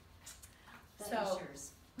count. So- That is yours.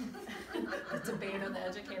 the debate of the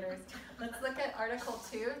educators. Let's look at Article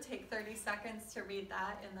 2, take 30 seconds to read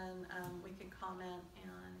that, and then we can comment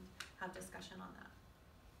and have discussion on that.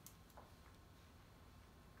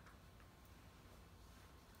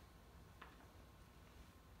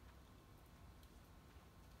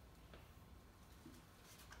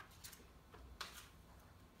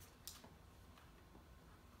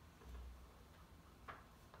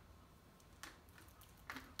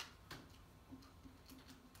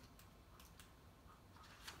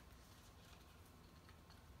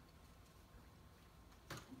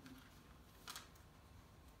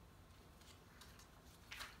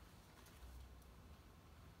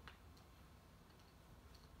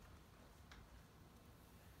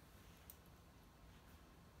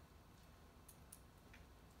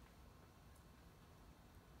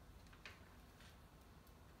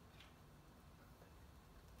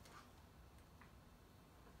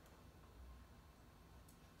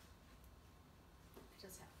 I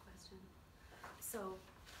just have a question. So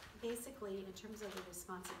basically, in terms of the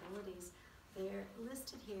responsibilities, they're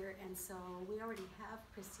listed here, and so we already have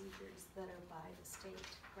procedures that are by the state,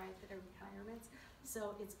 right, that are requirements.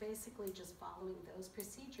 So it's basically just following those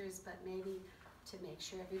procedures, but maybe to make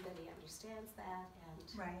sure everybody understands that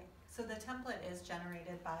and. Right. So the template is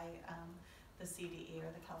generated by the CDE,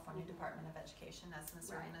 or the California Department of Education, as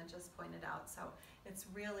Ms. Right. Reyna just pointed out. So it's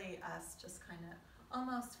really us just kind of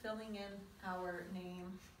almost filling in our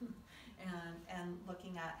name and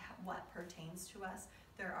looking at what pertains to us.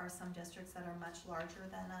 There are some districts that are much larger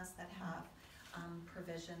than us that have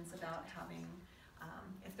provisions about having,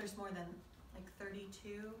 if there's more than like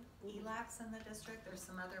 32 ELACs in the district, there's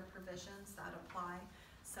some other provisions that apply.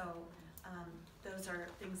 So those are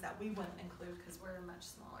things that we wouldn't include because we're a much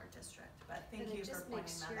smaller district, but thank you for pointing that out. But it just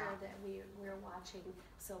makes sure that we're watching,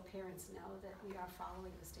 so parents know that we are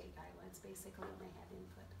following the state guidelines basically when they have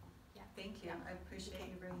input. Yeah. Thank you, I appreciate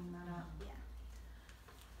you bringing that up. Yeah.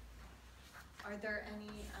 Are there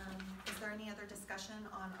any, is there any other discussion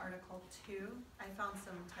on Article 2? I found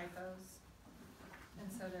some typos, and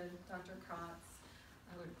so did Dr. Kratz.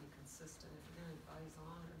 I would be consistent if you're gonna advise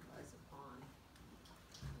on or advise upon.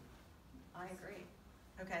 I agree.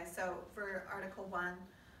 Okay, so for Article 1,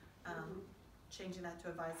 changing that to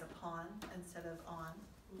advise upon instead of on.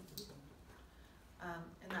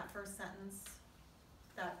 In that first sentence,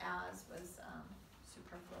 that as was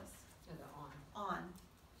superfluous. Yeah, the on. On,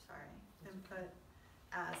 sorry, input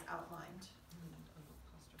as outlined. And an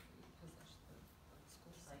apostrophe, because that's the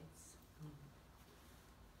school sites.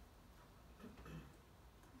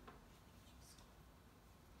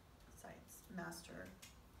 Sites, master.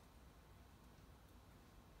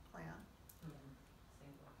 plan,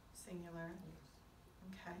 Single. singular, Yes.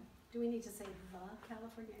 okay. Do we need to say the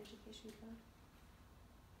California Education Code?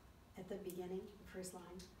 At the beginning, first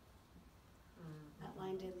line,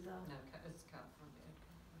 outlined in the, No, it's California.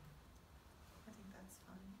 I think that's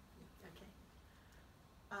fine. okay.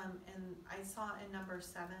 And I saw in number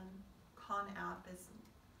 7, CONAP is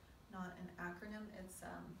not an acronym, it's,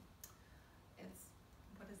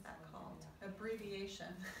 what is that called?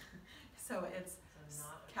 Abbreviation. So it's So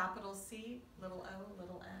not. capital C, little o,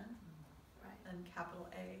 little n, Right. and capital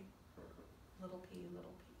A, little p,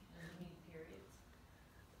 little p. Does it need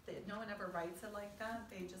periods? No one ever writes it like that,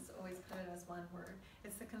 they just always put it as one word.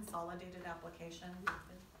 It's the consolidated application,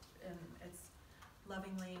 and it's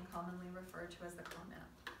lovingly and commonly referred to as the CONAP.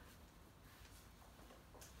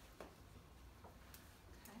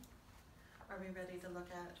 Okay, are we ready to look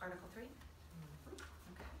at Article 3?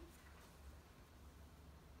 Okay.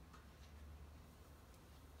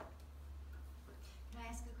 Can I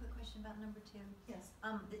ask a quick question about number 2? Yes.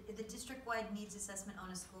 The district-wide needs assessment on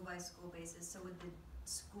a school-by-school basis, so would the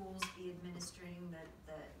schools be administering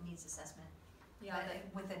the needs assessment?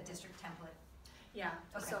 With a district template? Yeah,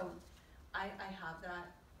 Okay. so I have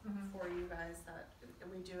that Mm-hmm. for you guys, that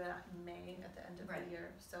we do it in May at the end of Right. the year.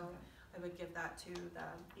 So I would give that to the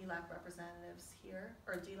ELAC representatives here,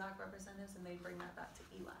 or DELAC representatives, and they bring that back to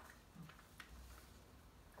ELAC.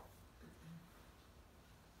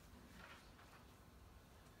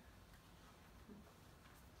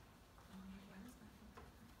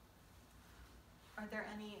 Are there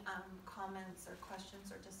any comments or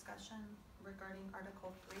questions or discussion regarding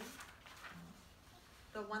Article 3?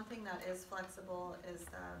 The one thing that is flexible is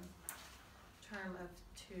the term of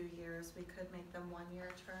 2 years. We could make them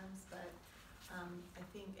 1-year terms, but I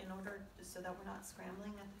think in order, so that we're not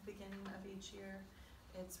scrambling at the beginning of each year,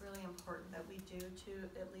 it's really important that we do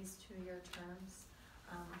at least 2-year terms,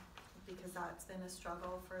 because that's been a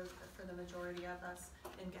struggle for the majority of us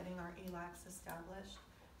in getting our ELACs established.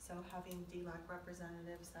 So having DELAC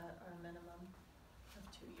representatives that are a minimum of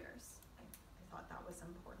 2 years, I thought that was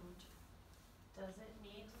important. Does it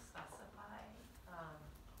need to specify,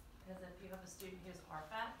 because if you have a student who's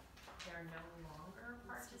RFAC, they're no longer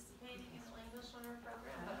participating in the language learner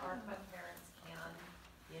program, but RFAC parents can,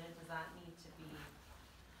 does that need to be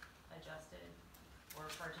adjusted or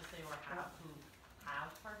participated, or who have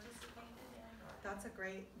participated in, or? That's a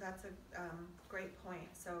great point.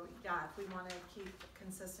 So yeah, if we wanna keep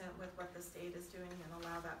consistent with what the state is doing and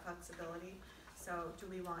allow that flexibility, so do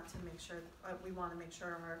we want to make sure, we wanna make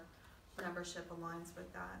sure our membership aligns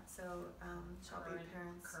with that, so, shall be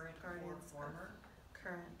parents, Current guardians. or former?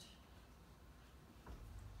 Current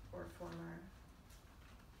or former.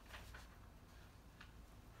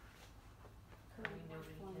 I mean,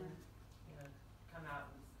 nobody can, come out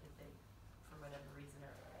and if they, for whatever reason,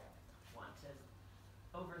 want to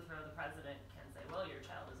overthrow the president, can say, well, your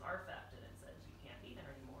child is RFAC'd and it says you can't be there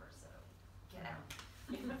anymore, so. Get out.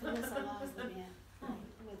 This allows them,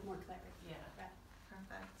 with more clarity. Yeah. Right.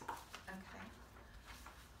 Perfect, okay.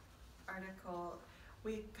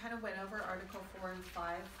 We kind of went over Article 4 and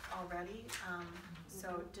 5 already,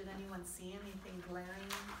 so did anyone see anything glaring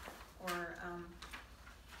or,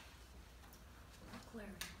 Glaring,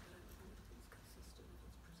 but I would think it's consistent. If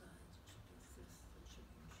it's presides, it should be fifth, it should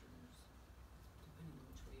be ensures, depending on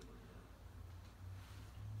which way you want to go.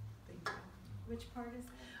 thank you. Which part is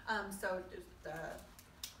that? So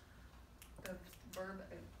the verb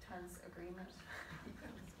tense agreement.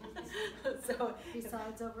 So,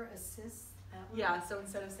 Besides over assists, that one? yeah, so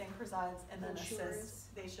instead of saying presides and then Ensures. assists,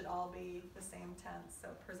 they should all be the same tense, so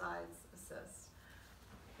presides, assist.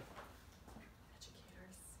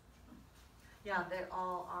 Educators. Yeah, they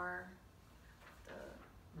all are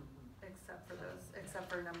except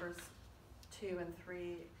for numbers 2 and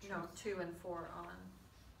 3, 2 and 4 on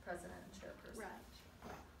president and chairperson. Right,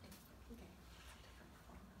 right, okay.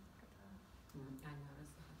 I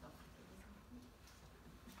noticed that.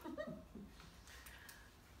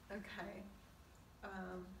 Okay.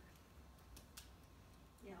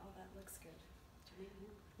 Yeah, all that looks good to me.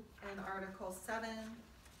 And Article 7,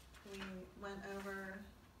 we went over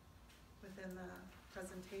within the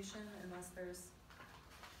presentation unless there's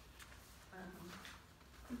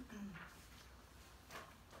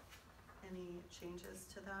any changes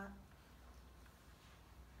to that.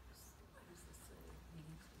 What does this say?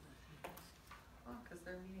 Meetings with that meetings. Oh, cause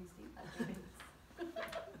they're meetings, DELAC meetings.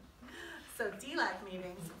 So DELAC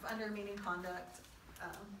meetings, under meeting conduct,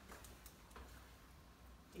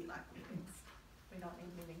 DELAC meetings. We don't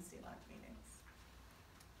need meetings, DELAC meetings.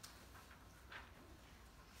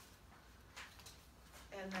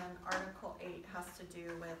 And then Article 8 has to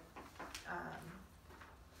do with,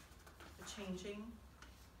 changing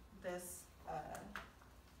this,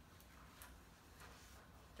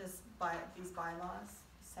 these bylaws.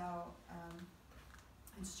 So,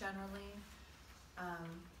 it's generally,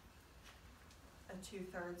 a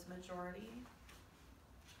 2/3 majority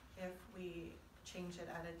if we change it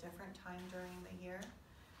at a different time during the year.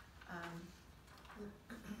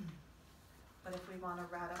 But if we wanna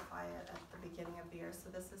ratify it at the beginning of the year, so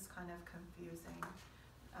this is kind of confusing,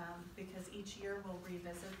 because each year we'll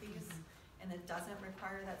revisit these, and it doesn't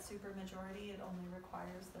require that supermajority, it only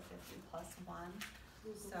requires the 50+1.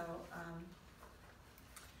 So,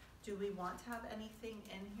 do we want to have anything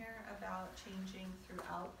in here about changing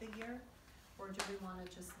throughout the year? Or do we wanna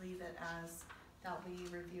just leave it as that we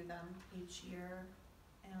review them each year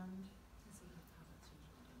and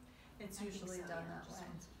it's usually done that way?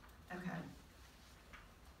 Okay.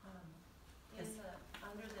 In the,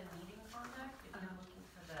 under the meeting conduct, if you're looking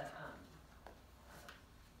for the,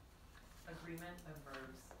 agreement of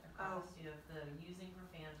verbs across, you have the using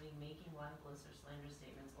profanity, making libelous or slanderous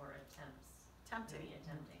statements, or attempts. Tempting. Maybe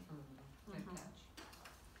attempting. Good Mhm. catch.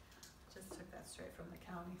 Just took that straight from the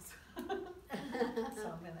counties.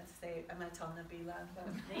 So I'm gonna tell Nabila,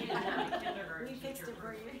 but They didn't have a kindergarten We fixed teacher it for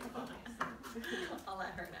for you. I'll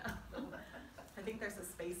let her know. I think there's a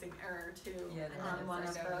spacing error too Yeah, there on is. one I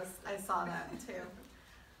of noticed. those. I saw that too.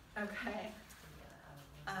 Okay,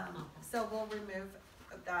 so we'll remove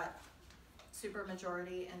that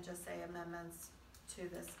supermajority and just say amendments to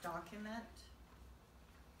this document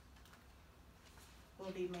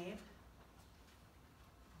will be made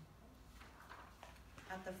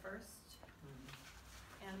at the first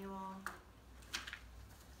annual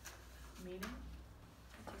meeting.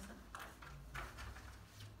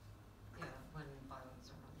 Yeah, when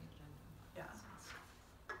bylaws are on the agenda.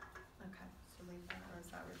 Yeah. Okay, so leave that, or is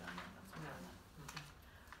that redundant? That's No. redundant. Mhm.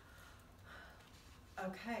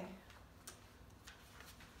 Okay.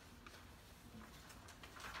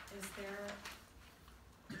 Is there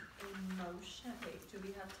a motion, wait, do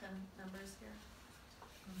we have 10 members here?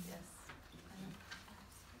 Yes.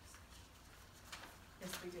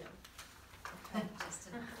 Yes, we do. Okay. Just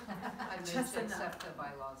enough. I move Just to enough. accept the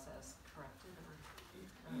bylaws as corrected or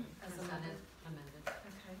As presented, amended. amended.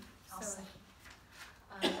 Okay, I'll so,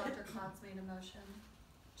 second. Dr. Klotz made a motion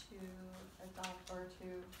to adopt or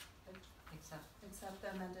to Accept. accept the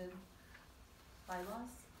amended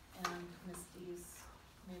bylaws, and Ms. Dees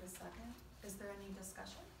made a second. Is there any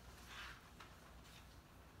discussion?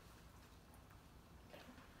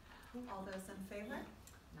 All those in favor?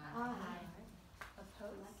 Aye.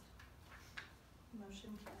 Opposed?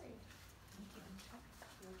 Motion carried.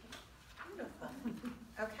 Beautiful.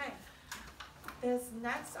 Okay. This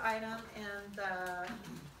next item in the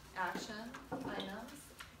action items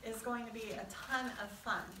is going to be a ton of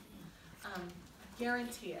fun.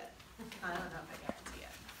 Guarantee it. I don't know if I guarantee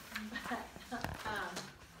it. But,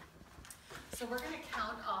 so we're gonna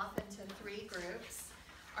count off into 3 groups.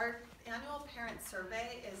 Our annual parent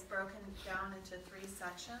survey is broken down into 3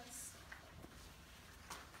 sections.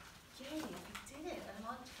 Yay, I did it, I'm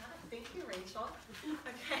on time, thank you, Rachel.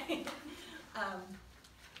 Okay.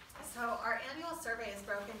 So our annual survey is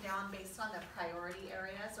broken down based on the priority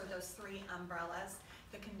areas, or those 3 umbrellas: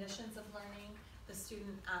 the conditions of learning, the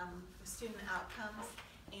student outcomes,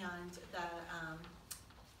 and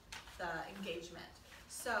the engagement.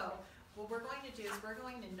 So what we're going to do is we're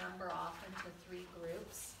going to number off into 3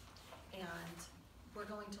 groups, and we're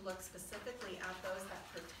going to look specifically at those that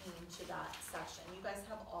pertain to that section. You guys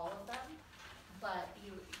have all of them, but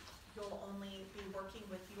you'll only be working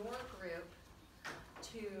with your group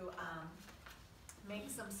to make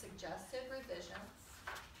some suggested revisions,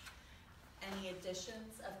 any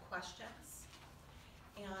additions of questions,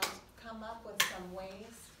 and come up with some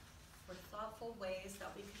ways, or thoughtful ways,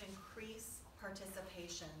 that we can increase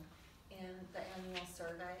participation in the annual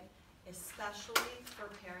survey, especially for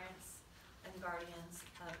parents and guardians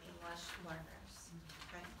of English learners,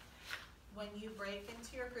 okay? When you break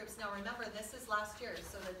into your groups, now remember, this is last year,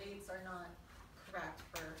 so the dates are not correct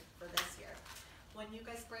for this year. When you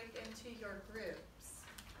guys break into your groups,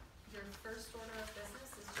 your first order of business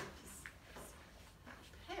is to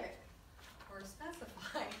pick or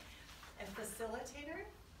specify a facilitator,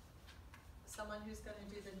 someone who's gonna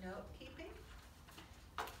do the note keeping,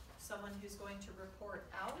 someone who's going to report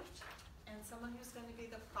out, and someone who's going to be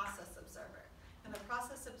the process observer. And the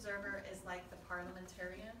process observer is like the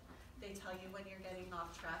parliamentarian. They tell you when you're getting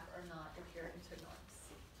off track or not if you're into norms.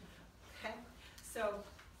 Okay? So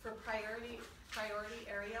for priority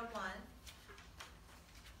area 1,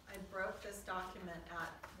 I broke this document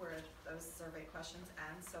at where those survey questions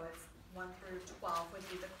end. So it's 1 through 12 would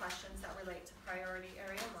be the questions that relate to priority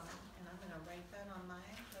area 1. And I'm going gonna write that on my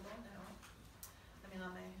little note. I mean,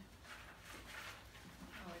 on my,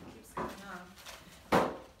 oh, it keeps going up.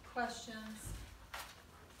 Questions?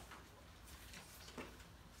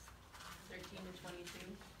 13 to 22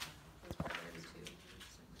 was priority 2.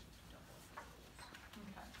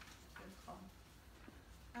 Okay, good call.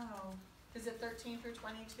 Oh, is it 13 through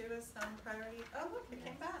 22 is priority? Oh, look, it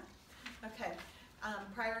came back. Okay,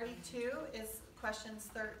 priority 2 is questions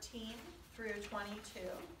 13 through 22.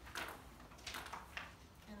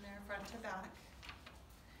 And they're front to back.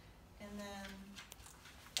 And then,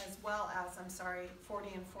 as well as, 40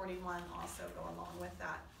 and 41 also go along with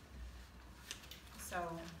that. So,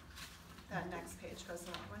 that next page goes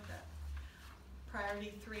along with it.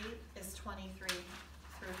 Priority 3 is 23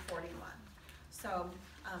 through 41. So,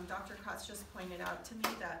 Dr. Kotz just pointed out to me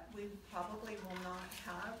that we probably will not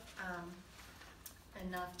have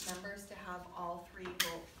enough members to have all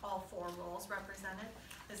 4 roles represented,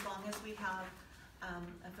 as long as we have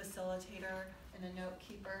a facilitator and a note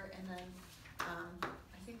keeper, and then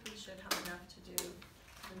I think we should have enough to do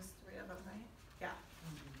those 3 of them, right? Yeah.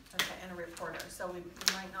 Okay, and a reporter. So we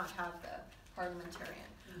might not have the parliamentarian.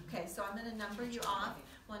 Okay, so I'm gonna number you off.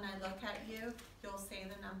 When I look at you, you'll say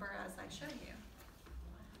the number as I show you.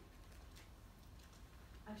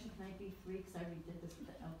 Actually, can I be free, cause I already did this with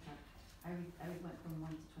the LTAC. I went from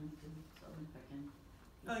 1 to 22, so if I can.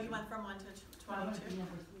 Oh, you went from 1 to 22?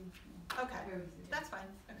 Number 3, yeah. Okay, Very easy. that's fine,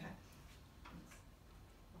 okay.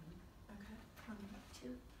 Thanks. Okay.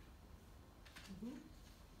 2.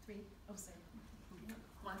 3. Oh, sorry.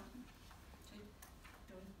 1,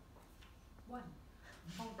 2, 1.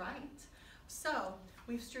 All right. So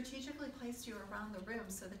we've strategically placed you around the room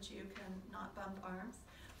so that you can not bump arms.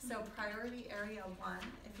 So priority area 1,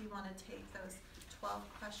 if you want to take those 12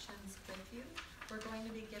 questions with you, we're going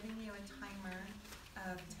to be giving you a timer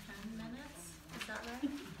of 10 minutes. Is that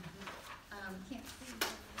right? Can't see.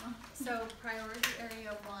 So priority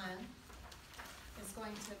area 1 is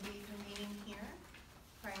going to be convening here.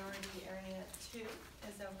 Priority area 2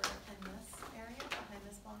 is over in this area behind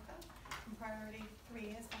Miss Blanca. And priority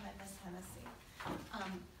 3 is behind Miss Hennessy.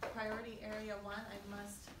 Priority area 1, I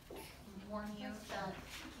must warn you that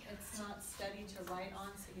it's not steady to write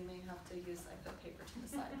on, so you may have to use like the paper to the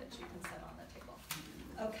side that you can set on the table.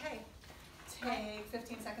 Okay, take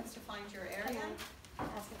 15 seconds to find your area.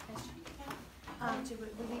 Ask a question.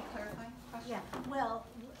 Would we clarify the question? Yeah, well,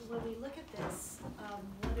 when we look at this,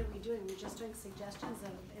 what are we doing? We're just doing suggestions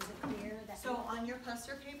of, is it clear that? So on your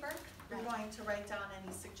poster paper, you're Right. going to write down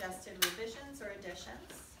any suggested revisions or additions,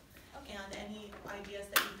 Okay. and any ideas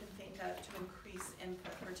that you can think of to increase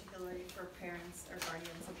input, particularly for parents or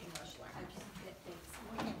guardians of English learners. Okay, good, thanks.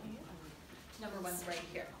 Okay. Number 1's right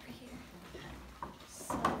here.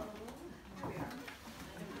 So, Here we are.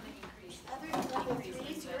 other level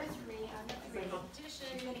 3s, you're 3, I'm a 3. Competition,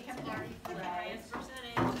 You're gonna come the down. highest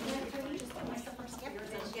percentage. You're 3, just give us the first step.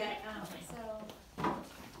 So,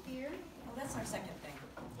 here, Well, that's our second thing.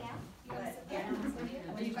 yeah, you But, want to sit yeah. there? Over here?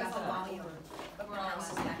 When you got the volume, but we're all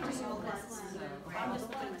just back to school.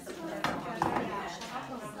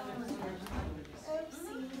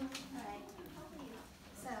 Oopsie, alright.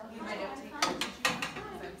 So. You might have taken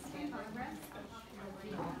Progress.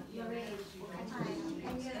 Your age,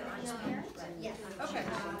 and you're a parent? Yes. Okay.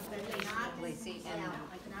 Lacey and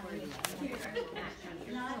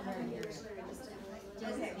Not and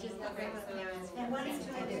what is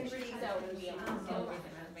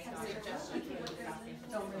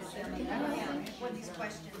What these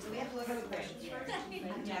questions, we have to look at the questions.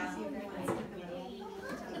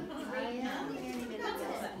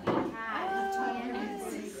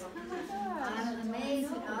 I'm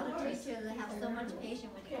amazed at all the teachers that have so much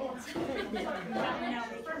patience with the kids.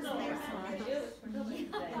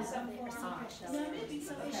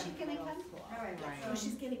 So is she gonna come? Oh,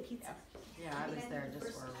 she's getting pizza. Yeah, I was there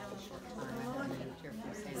just for a really short time. I had moved here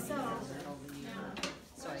from San Diego in the middle of the year.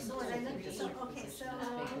 So I So what I looked just at, took okay, so position as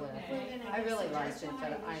big lift. we're gonna I get really liked it, suggestion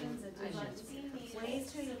but revisions, I miss ways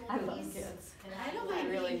to I love increase. kids. I don't I mind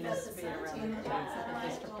really being miss the being around the kids. facilitator. The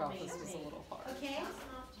district office was a little hard. Okay,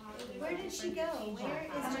 where did she go? Where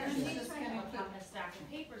is her? She's just gonna put a stack of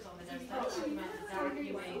papers on the desk, that's what about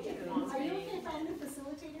exactly what you want Are you me, okay if I'm the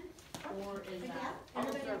facilitator? or is Yeah, that?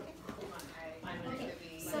 everybody okay? Hold on, I'm gonna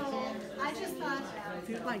be. So, I just thought. If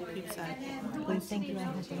you'd like pizza, And then who please wants to thank be you. I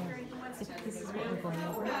have to facilitator? Who wants to? This is what we're going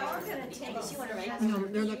over. Well, we're gonna take. No,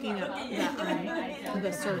 they're looking at that,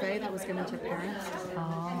 the survey that was given to parents.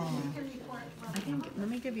 Oh. You can report from. I think, let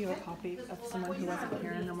me give you a copy of someone who wasn't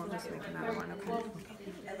here, and then we'll just make another one, okay?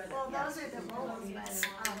 Well, those are the roles, but,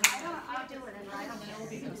 I'll do it, and I don't know,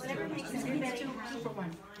 whatever makes everybody happy.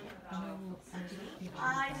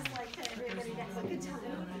 I just like everybody to have a good time.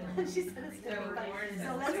 She said it's gonna be fun,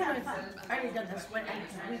 so let's have fun. I already done this one,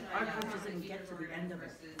 our coaches didn't get to the end of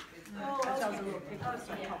it. Oh, That's why I was a okay. little picky, so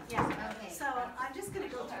I helped. Yeah, so I'm just gonna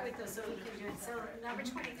go through it though, so we can do it. So number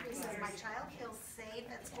 23 says, my child feels safe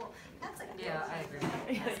at school. That's a good one. Yeah, I agree.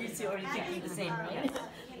 You see, already thinking the same, right?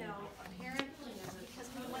 You know, a parent, because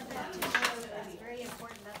we want that to know that it's very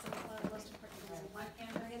important, that's one of the most important things. We want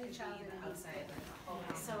any child in any school.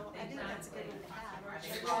 So I think that's a good one to have.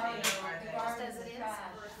 Just as it is.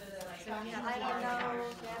 I don't know,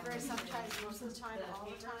 never, sometimes, most of the time, all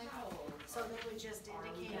the time. So they would just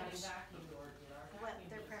indicate what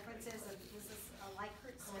their preference is, if this is a light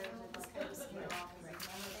scale, this kind of scale.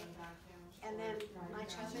 And then my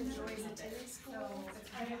child enjoys attending school.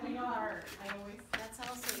 That's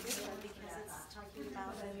also a good one because it's talking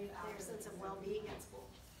about their sense of well-being at school,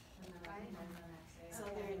 right? So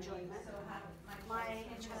their enjoyment. My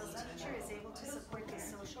child's teacher is able to support the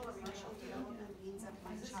social, emotional development needs of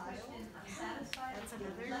my child. That's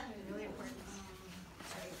another really important.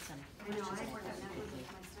 I know, I work on that with my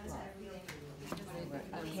students.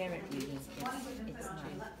 Parent reading, it's not,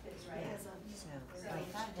 yeah, so, I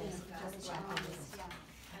thought that Yeah.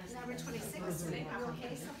 Number 26, are you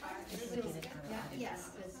okay so far? Yes.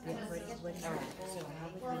 what's that? So how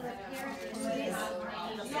would Well, we? the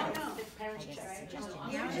parent is,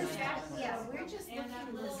 we're just looking at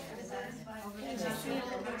this. And just see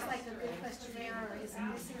if it looks like a good questionnaire, or is it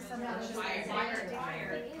missing something?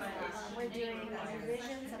 We're doing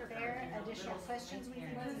revisions, a fair, additional questions we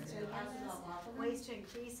can use, ways to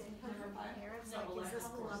increase input from parents, like is this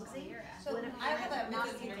clumsy? So What if I have a not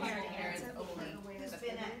Mrs. parent Parents answer, over who's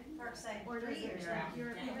been at Parkside or 3 years.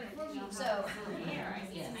 So, Who,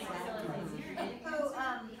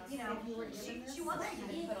 you know, she wants to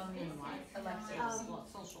be put on the electives.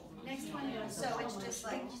 next one goes. So it's just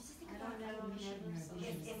like, I don't know,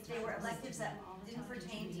 if they were electives that didn't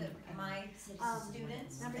pertain to my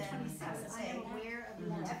students, Number then 26, I would I say am aware of the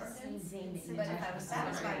absence. But if I was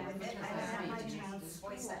satisfied with it, I would have to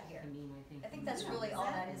voice that here. I think that's really all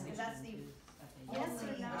that is, because that's the Yes,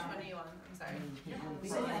 only. we are. Which one do you want? I'm sorry.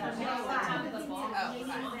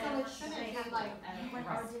 Shouldn't it be like, when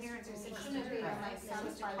our parents are, it shouldn't be like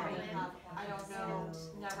satisfied with enough, I don't know,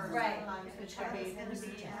 never, Right. sometimes it should be. It's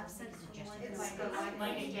gonna be absent.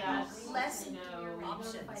 Like a yes, Less no.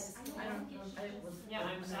 options. Yeah,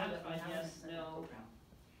 I'm satisfied, yes, no.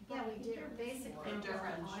 Yeah, we do, basically.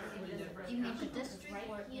 Indifferent, sure, indifferent. You mean the district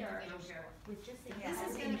or Here. This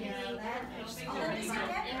is gonna be, basically,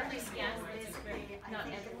 I think it's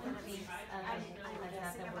gonna be, I'm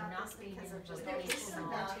guessing about this because of just the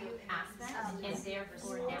relational aspect, and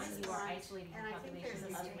therefore now you are isolating and the I think population there's a of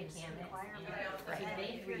the student's candidates. requirement. So they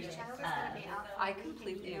If your read child is gonna be out. I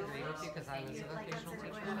completely agree with you because I was a vocational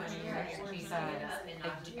teacher for many years, but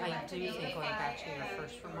I do think going back to your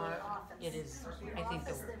first remark, it is, I think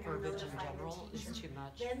the verbiage in general is too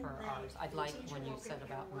much for ours. I'd like when you said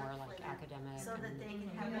about more like academic So that they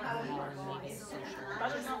and can have. more maybe social.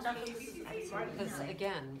 But it's not that this is right. Because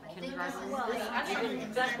again, kindergarten, Well, even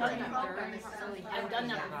that's done now. they're not really I've done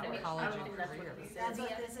that thinking before. about college I don't and think that's what career. it is. That's what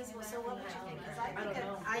this is, so what would you think? Cause I think don't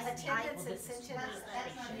know. attendance and sentence that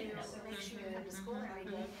makes you come to school every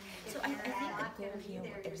day. So I think the goal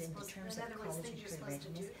here is in terms of college and career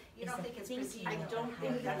readiness, You don't think it's thinking procedural? I don't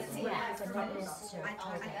think that's yeah, right. but not necessarily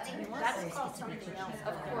target. think We want that's those called kids to be something else. teachers,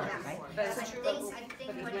 Of course, right? but I think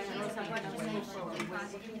what she's, what we're she's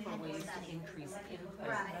looking for saying ways to increase input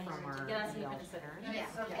Right. from our Yeah, that's EL what it parents. Yeah.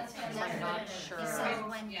 So I'm not sure, So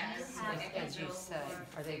when you have. as you said,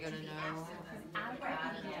 are they gonna know? I'm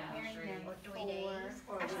recommending preparing them for 3 days,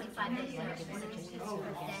 actually 5 days, then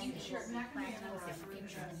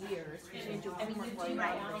future Years, you should do homework while you're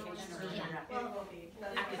on vacation.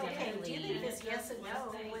 Okay, do you think this yes and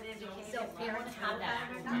no would indicate So if parents parents have that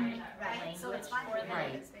have academic right? So it's fine.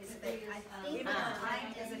 Right. Basically, I think Even I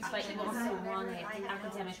as a but teacher, you also I've want never- it I have no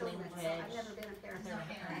academic children, so language I've never been a parent. for them to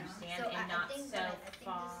understand So and not think so what I think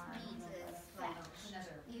far. this means is like,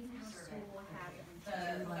 if the school has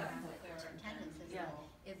attendance as well,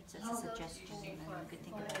 if So you it's a go to suggestion, school and for we could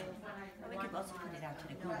think about it. Or we could also put it out to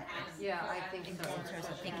the group. Yeah, I think In so. terms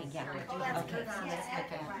of thinking, yeah. Oh, that's Okay, good. so let's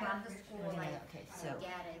look at, from the school, like, okay, so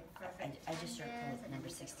get it perfect. I just circled number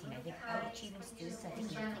 16. I think high achieving students, I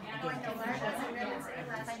think, again, Well, different. Just a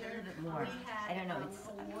little bit more. I don't know, it's,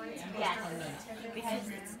 Yes, because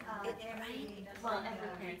it's, Every, well, every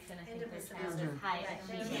parent's gonna think their child Mhm. is high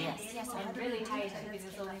achieving. yes, yes, And really high achieving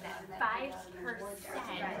is only that 5%.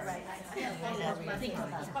 I think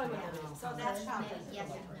about it. so that's shocking. Yes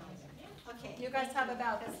and no. Okay. You guys have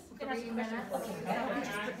about 3 minutes. Okay, why don't we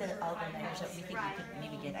just put all the language that we think we could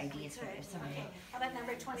maybe get ideas for if someone. Okay, how about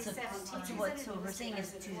number 27, teachers what- and so we're saying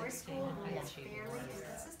is administrators to- enforce school yeah. rules fairly and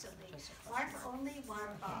consistently. Mark only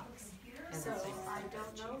one box. So I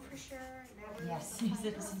don't know for sure, never. Yes.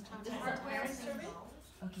 Sometimes parents are-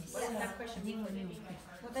 Okay, so What's that I question? think when you.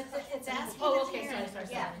 But it's asking Oh, the okay, parent, sorry.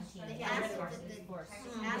 yeah, They the ask ask, ask the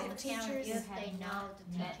teachers, if they know the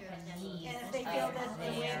teacher and needs. if they feel that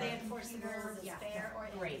the way they enforce the rules is fair or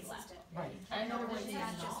inconsistent. Right. I know what It's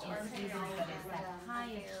not just arbitrary, but it's that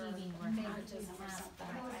high achieving where favoritism or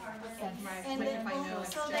something like that. Right, And like then, if I know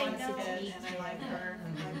it's so they Jen's know. kid and I like her.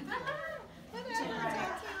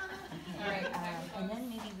 Right, and then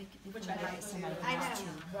maybe we could write some I ideas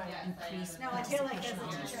know. to increase No, I feel like as participation a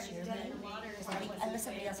last teacher, year. you've done it a lot or Unless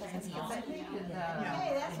somebody else has anything else. Hey,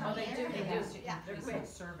 that's Oh, not they do, fair. they do. Yeah. Their quick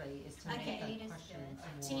survey is to make Okay. the questions more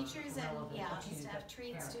Teachers and, relevant yeah, to staff the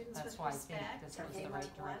treat parent. students That's with why I think respect, this or was they the like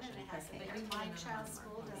right one, direction. and it has, Okay. my child's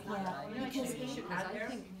school does Yeah, not. You know, because we should add there,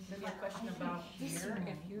 maybe a question about fear,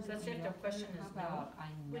 since if the question is no, I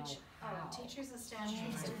know Which, how. teachers and staff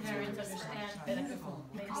treat so students parents with respect. understand better,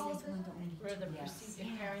 maybe where the procedure,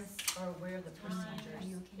 parents are aware of the procedures,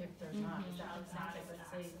 if they're not, is that what it sounds like, let's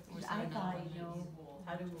say, I thought, they know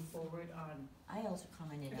how to move forward on I also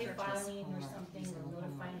commented if on this filing or homework, something, these or little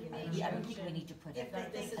notifying homework. the Maybe, I don't think we administration. need to put If a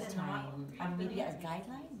this a is time, maybe a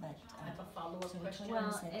guideline, but, Have a follow-up so which question. one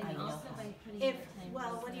Well, said, I and know also how. by putting If, the time.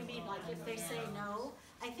 well, what do you mean, like if they say no?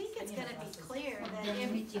 I think it's gonna be clear that Then if,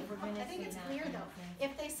 we're gonna I think say it's that. clear though,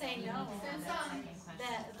 if they say no,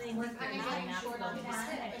 that they think they're not short on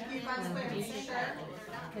consent. If you guys would be sure.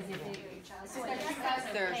 Because if it,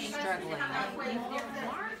 They're struggling.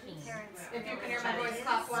 If you can hear my voice,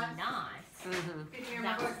 clap once. not. If you can hear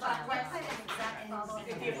my voice, clap once. Exact follow-up.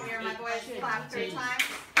 If you can hear my voice, clap 3 times.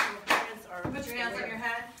 Put your hands on your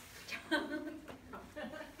head.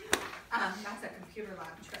 That's a computer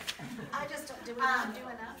lab trick. I just, don't- do we not do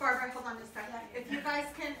enough? Barbara, hold on just a second. If you guys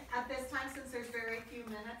can, at this time, since there's very few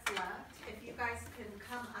minutes left, if you guys can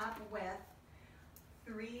come up with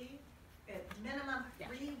 3, at minimum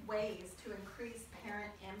 3 ways to increase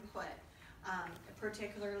parent input,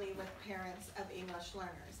 particularly with parents of English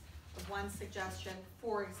learners. One suggestion,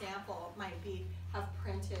 for example, might be have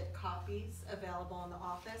printed copies available in the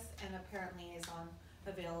office and a parent liaison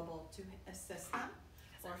available to assist them,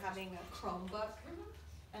 or having a Chromebook.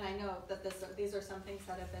 And I know that these are some things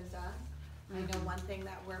that have been done. I know one thing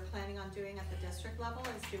that we're planning on doing at the district level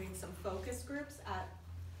is doing some focus groups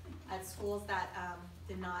at schools that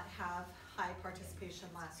did not have high participation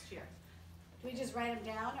last year. Do we just write them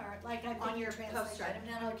down, or like I'm On thinking your translation? poster. Write 'em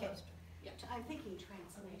down on the Okay. poster. I'm thinking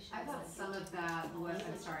translation. I thought some of that was,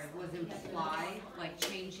 was implied, like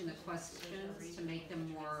changing the questions to make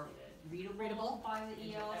them more readable by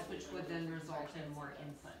the ELs, which would then result in more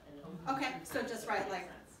input. Okay, so just write like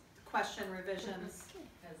question revisions.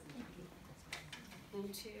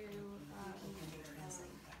 Into,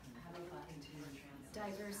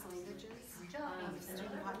 diverse languages,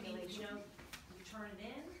 student population. You turn it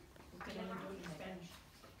in, and then we're doing Spanish.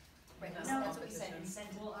 Right, No. that's what we said,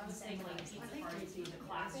 incentive. Well, I was saying like pizza parties in the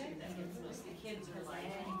classroom that gets most of the kids are like,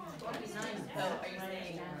 oh, are you saying for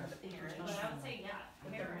the parents? But I would say, yeah,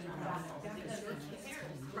 parents, because the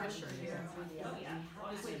parents Pressure here. Oh, yeah.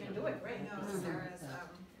 If we can do it, great. No, Sarah's,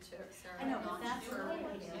 I know, but that's what I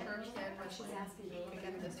Sarah, did. her kid, when She's asking me. could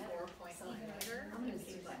get this 4.9 measure, and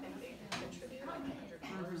see like if they contribute like 100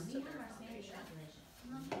 hours to their foundation.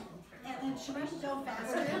 And then should we go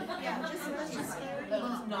faster? Yeah, just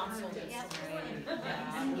slow. Not so good.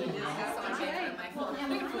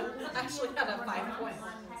 Actually had a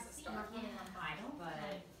 5.1 to start. But,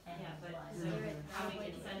 yeah, but so having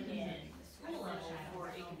it sent in school level, or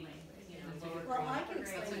it could be, you know, lower Well, I grade. can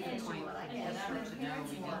That's a explain good to point. you what I And get. for them to know,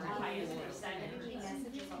 we want the highest Energy percentage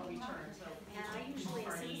messages all the return, time. so. And I usually,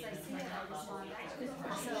 as soon as I see it, I respond back.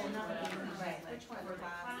 So, no, Which one for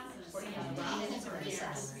class? Minutes of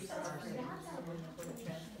recess.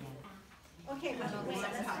 okay, but wait,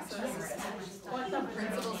 What the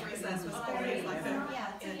principal's recess was always like a,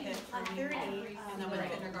 yeah, it hit on 30, and then when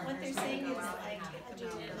kindergartners what they're saying go is out, like, they come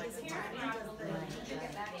out for like is a here, time. does the teacher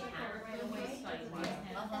get back to her right away? Is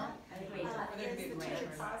the teacher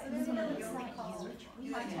positive? You only call,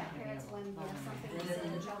 you contact parents when there's something they say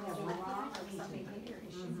the child is doing wrong or something bigger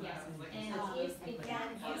issue. Yes. And if Yeah,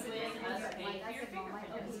 use it With as us a, like, I could call my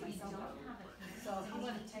office myself. So if you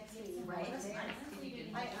wanna text me right there,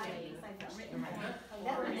 I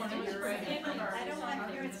don't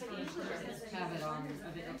want parents to use it. Have it on a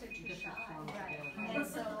bit of different forms available. And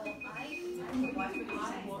so I watch what you say,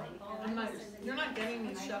 like, I'm not, you're not getting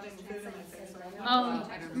me shoving food in my face. Right? Oh,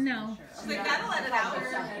 no. She's like, gotta let it out.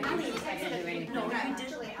 No, you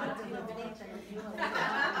digitally out the eliminate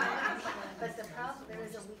but the problem, there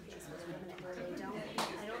is a weekdays with eliminate where they don't,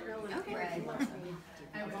 I don't know if they want me.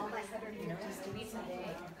 Of all my 150 students a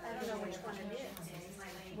day, I don't know which one it is.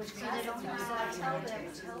 Which class I don't know, so I tell them,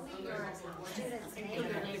 tell me your student's name.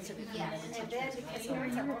 Yes. And then because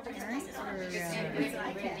parents are older,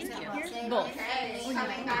 I can't tell. Both. Okay,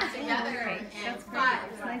 coming back together in 5,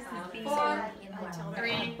 4,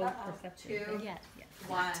 3, 2,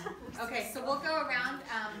 1. Okay, so we'll go around,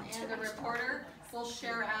 and the reporter will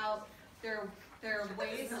share out their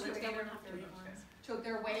ways to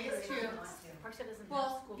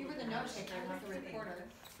well, you were the note taker, not the reporter.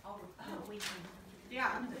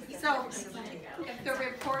 Yeah, so if the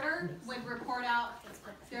reporter would report out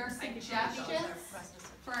their suggestions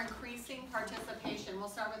for increasing participation, we'll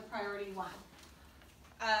start with priority 1.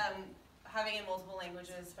 Having in multiple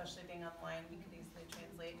languages, especially being online, we could easily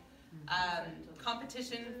translate.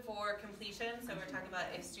 Competition for completion, so we're talking about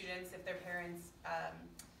if their parents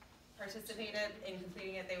participated in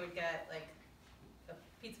completing it, they would get like a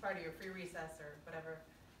pizza party or free recess or whatever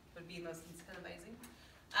would be most incentivizing.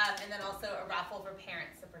 And then also a raffle for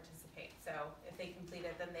parents to participate. So if they complete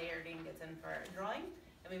it, then their name gets in for a drawing,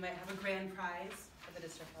 and we might have a grand prize at the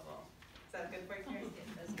district level. Is that good for you?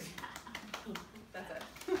 That's good. That's it.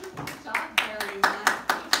 Good job, priority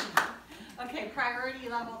 1. Okay, priority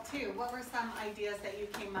level 2. What were some ideas that you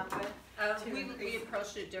came up with? We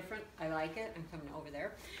approached it different. I like it. I'm coming over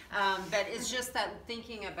there. But it's just that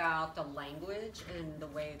thinking about the language and the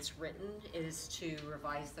way it's written is to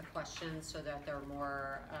revise the questions so that they're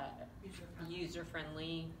more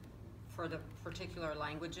user-friendly for the particular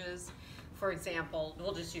languages. For example,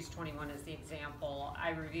 we'll just use 21 as the example. I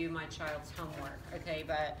review my child's homework, okay,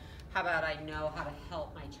 but how about I know how to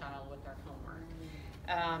help my child with their homework?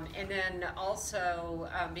 And then also,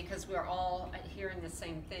 because we're all hearing the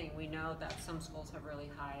same thing, we know that some schools have really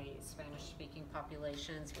high Spanish-speaking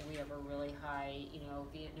populations, but we have a really high,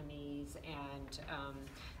 Vietnamese and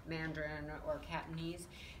Mandarin or Cantonese.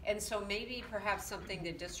 And so maybe perhaps something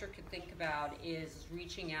the district could think about is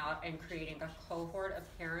reaching out and creating a cohort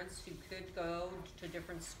of parents who could go to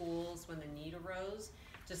different schools when the need arose.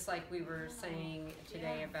 Just like we were saying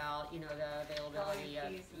today about, the availability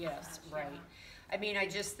of, yes, right. I mean, I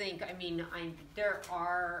just think, there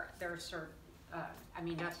are certain,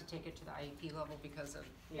 not to take it to the IEP level because of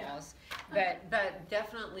laws, but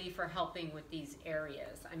definitely for helping with these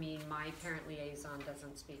areas. I mean, my parent liaison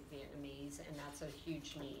doesn't speak Vietnamese, and that's a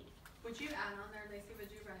huge need. Would you add on there, Lacey,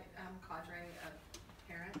 would you write cadre of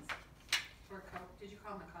parents? Or did you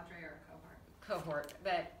call them a cadre or a cohort? Cohort,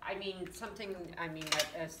 but something,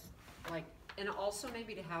 and also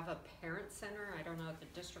maybe to have a parent center, I don't know, at the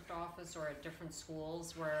district office or at different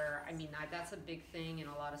schools where, that's a big thing in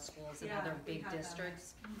a lot of schools and other big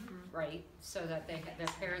districts, right? So that their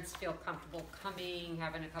parents feel comfortable coming,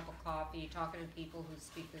 having a cup of coffee, talking to people who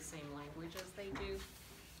speak the same language as they do.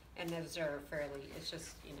 And those are it's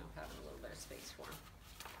just, having a little bit of space for them.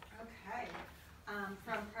 Okay.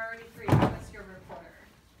 From priority 3, what's your reporter?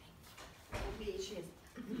 Me, she is.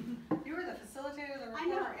 You were the facilitator, the I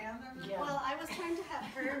know. reporter, and the reporter? Well, I was trying to have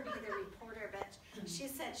her be the reporter, but she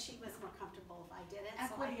said she was more comfortable if I did it.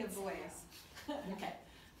 Equity of voice. Okay.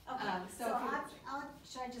 Okay, So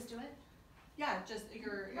should I just do it? Yeah, just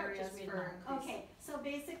your areas for. Okay, so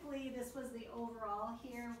basically this was the overall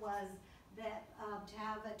here was that to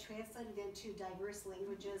have it translated into diverse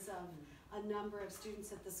languages of a number of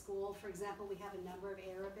students at the school. For example, we have a number of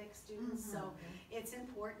Arabic students, so it's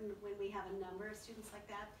important when we have a number of students like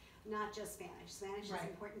that, not just Spanish. Spanish is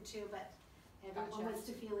important too, but everyone wants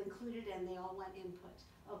to feel included and they all want input.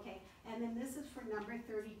 Okay, and then this is for number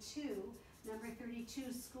 32. Number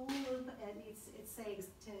 32, school loop, and it's saying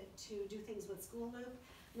to do things with school loop.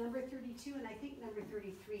 Number 32, and I think number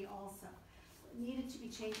 33 also, needed to be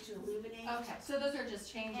changed to illuminate. Okay, so those are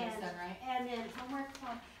just changes then, right? And then homework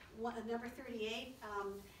club, number 38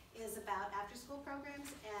 is about after-school programs,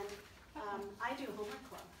 and I do homework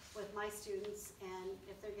club with my students, and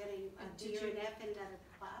if they're getting a D or an F in another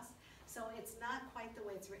class, so it's not quite the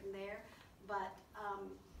way it's written there, but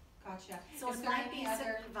gotcha. So it might be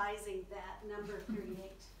supervising that number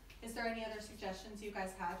 38. Is there any other suggestions you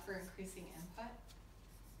guys had for increasing input?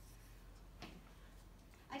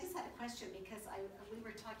 I just had a question because we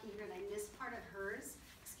were talking here and I missed part of hers.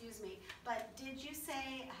 Excuse me, but did you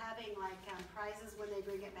say having like prizes when they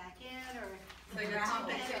bring it back in, or like a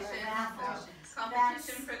competition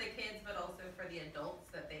for the kids, but also for the adults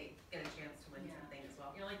that they get a chance to win something as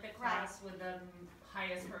well. You know, like the class with the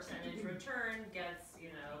highest percentage return gets,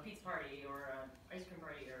 you know, a pizza party or a ice cream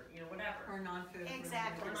party or, you know, whatever. Or non-food.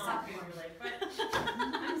 Exactly. Or non-food related, but,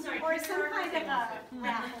 I'm sorry. Or some kindergarten, kind they of want a food.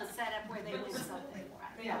 raffle setup where they win something,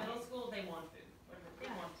 right? In middle school, they want food.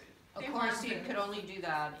 They want food. Of course, you could only do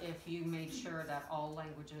that if you made sure that all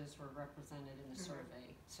languages were represented in the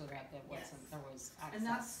survey, so that there wasn't, there was access. And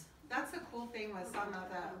that's the cool thing with some of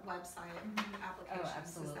the website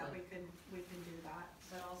applications, is that absolutely. we can do that.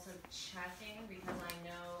 But also checking, because I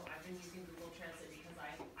know I've been using Google Translate because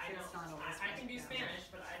I It's not always I can do right, yeah. Spanish,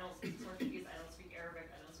 but I don't speak Portuguese, I don't speak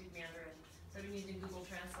Arabic, I don't speak Mandarin. So I've been using Google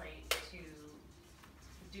Translate to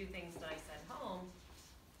do things that I send home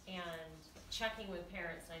and checking with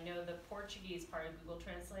parents. I know the Portuguese part of Google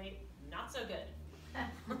Translate, not so good.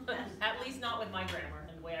 At least not with my grammar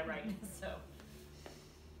and the way I write, so.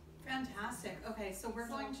 Fantastic. Okay, so we're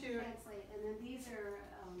going to, Translate, and then these are,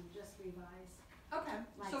 just revised. okay,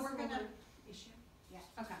 Like so we're school gonna, issue, yeah.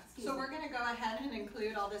 okay, Excuse so me. we're gonna go ahead and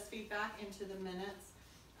include all this feedback into the minutes.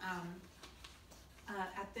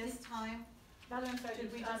 At this time, Madam, I'm sorry,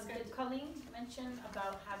 Did we just did Colleen mention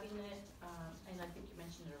about having it, and I think you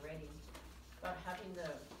mentioned it already, about having the,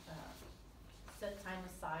 set time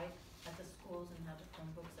aside at the schools and have the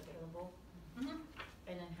Chromebooks available?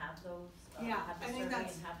 And then have those, Yeah, have the I think survey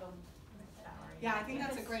that's- and have them. yeah, I think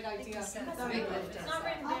that's a great idea. It's It's not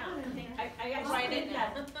written I'll down. put it in there. I write it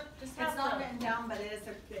down, just have It's not the- written down, but it is,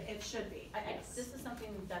 it should be. This is something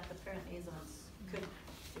that the parent liaisons could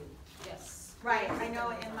do. Yes. Right, I know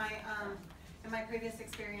in my previous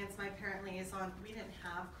experience, my parent liaison, we didn't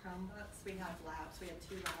have Chromebooks, we had labs, we had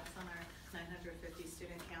 2 labs on our 950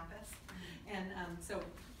 student campus. And, so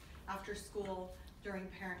after school, during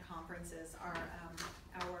parent conferences,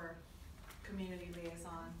 our community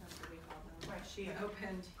liaison, that's what we call them, she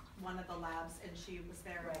opened one of the labs and she was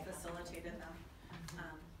there and facilitated them,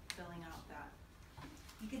 filling out that.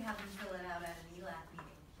 You can have them fill it out at an ELAC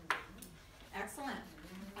meeting. Excellent,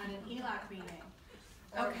 on an ELAC meeting.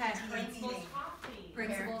 Or Okay. PTA Principal's meeting. coffee.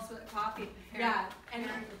 Principals with coffee, yeah, and,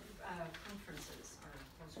 Parent, conferences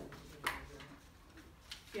are also being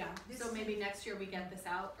yeah, so maybe next year we get this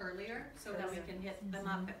out earlier, so that we can hit them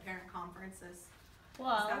up at parent conferences.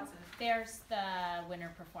 Well, That's it. there's the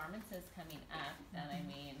winter performances coming up that I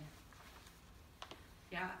mean,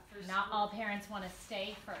 Yeah, not all parents want to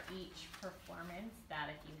stay for each performance, that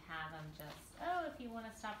if you have them if you want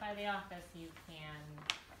to stop by the office, you can.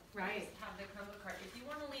 right. Just have the Chromebook card. If you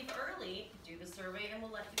wanna leave early, do the survey and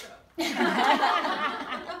we'll let you go.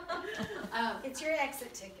 It's your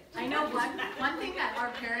exit ticket. I know one thing that our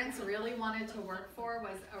parents really wanted to work for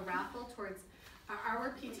was a raffle towards,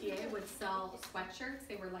 our PTA would sell sweatshirts,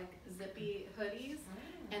 they were like zippy hoodies,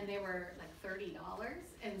 and they were like $30,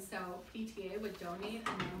 and so PTA would donate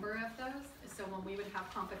a number of those, so when we would have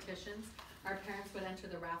competitions, our parents would enter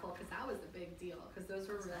the raffle, cause that was a big deal, cause those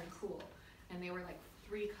were really cool, and they were like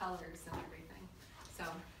 3 colors and everything, so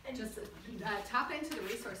just tap into the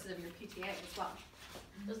resources of your PTA as well.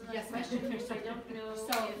 There's another Yes, question here, so I don't know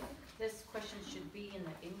So- if this question should be in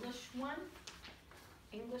the English one.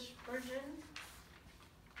 English version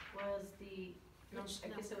was the, no, Which I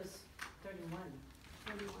guess it number? was 31.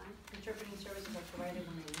 21. Interpreting services are provided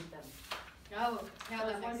when they need them. Oh, So I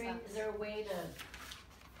was wondering, is there a way to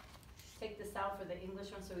take this out for the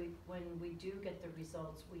English one, so when we do get the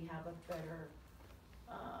results, we have a better,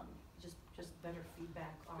 just better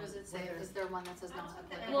feedback on Does it say, whether- is there one that says not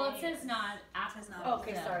applicable? Well, it says not Says not applicable.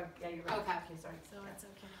 Okay, so- sorry, yeah, you're right. Okay. sorry. So it's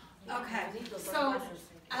okay. Okay, I need those so glasses.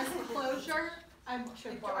 as a closure, Sure.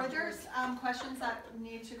 are there, questions that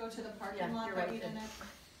need to go to the Yeah, parking lot you're that right, we then.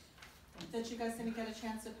 didn't, that you guys didn't get a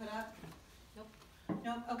chance to put up? Nope.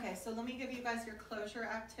 Nope, okay, so let me give you guys your closure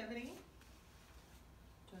activity.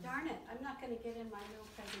 Darn it, I'm not gonna get in my little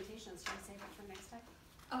presentation, should I save it for next time?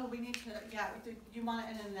 Oh, we need to, yeah, do you want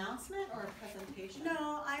an announcement or a presentation?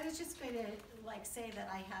 No, I was just going to like say that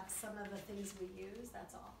I have some of the things we use,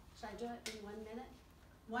 that's all. Should I do it in 1 minute?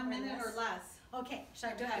 1 minute or less. Okay,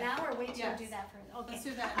 should I do it Okay. now or wait till Yes. you do that first? Okay. Let's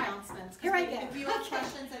do the all right. announcements. 'cause Here I we- go. If you have Okay.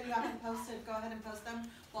 questions that you haven't posted, go ahead and post them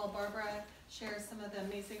while Barbara shares some of the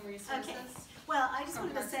amazing resources. Well, I just From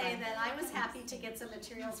wanted to her say side. that I was happy to get some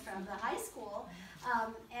materials from the high school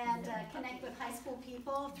and connect with high school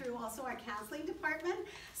people through also our counseling department.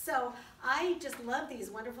 So I just love these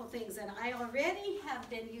wonderful things, and I already have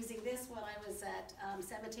been using this when I was at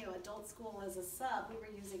San Mateo Adult School as a sub. We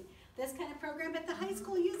were using this kind of program, but the high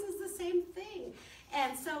school uses the same thing.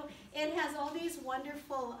 And so it has all these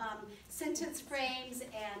wonderful sentence frames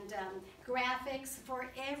and graphics for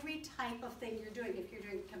every type of thing you're doing. If you're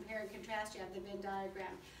doing compare and contrast, you have the Venn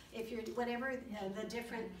diagram. if you're, whatever the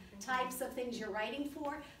different types of things you're writing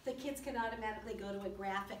for, the kids can automatically go to a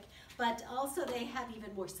graphic. But also they have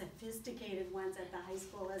even more sophisticated ones at the high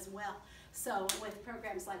school as well. So with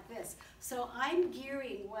programs like this. So I'm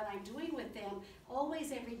gearing what I'm doing with them,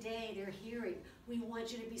 always every day they're hearing, we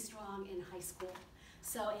want you to be strong in high school.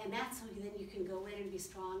 So, and that's so then you can go in and be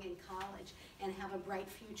strong in college and have a bright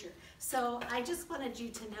future. So I just wanted you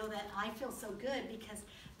to know that I feel so good because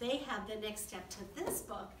they have the next step to this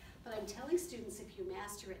book, but I'm telling students if you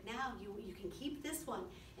master it now, you can keep this one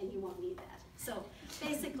and you won't need that. So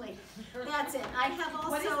basically, that's it. I have also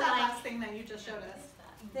What is that last thing that you just showed us?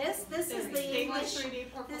 This is the English.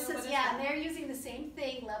 3D portfolio. This is, yeah, and they're using the same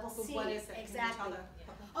thing, level C. What is it? Exactly.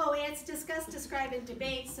 Oh, it's discuss, describe, and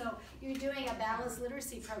debate. So you're doing a balanced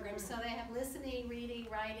literacy program. So they have listening, reading,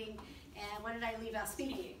 writing, and what did I leave out?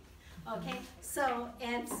 Speaking. Okay, so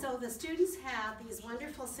the students have these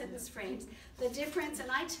wonderful sentence frames. The difference, and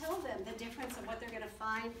I tell them the difference of what they're going to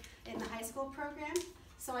find in the high school program.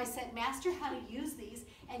 So I said, master how to use these,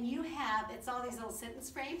 and you have, it's all these little sentence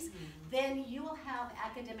frames, then you will have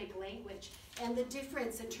academic language. And the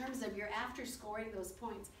difference in terms of you're after scoring those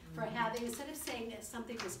points for having, instead of saying that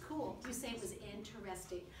something was cool, you say it was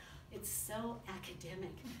interesting. It's so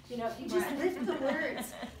academic. You know, if you just lift the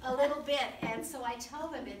words a little bit, and so I tell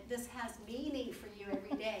them this has meaning for you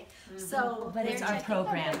every day. So but it's our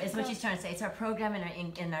program, is what she's trying to say. It's our program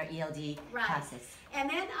in our ELD classes. And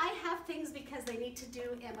then I have things because they need to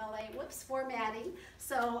do MLA, formatting.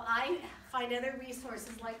 So I find other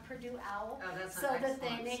resources like Purdue OWL, so that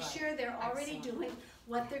they make sure they're already doing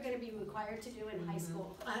what they're going to be required to do in high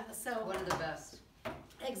school. So One of the best.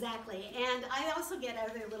 Exactly, and I also get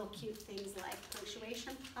other little cute things like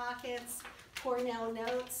punctuation pockets, Cornell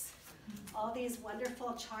notes, all these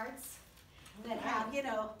wonderful charts that have, you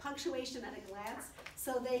know, punctuation at a glance,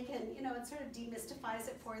 so they can, you know, it sort of demystifies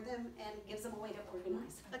it for them and gives them a way to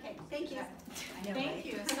organize. Okay, thank you. Thank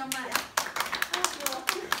you so much.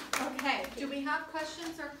 Okay, do we have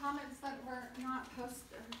questions or comments that were not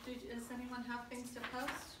posted? Does anyone have things to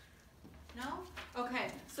post? No? Okay,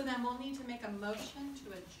 so then we'll need to make a motion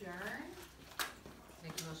to adjourn.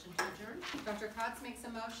 Make a motion to adjourn? Dr. Kotz makes a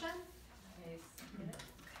motion.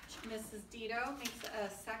 Mrs. Dito makes a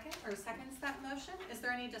second, or seconds that motion. Is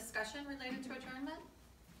there any discussion related to adjournment?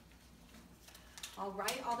 All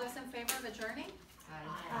right, all those in favor of adjourning?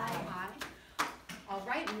 Aye. All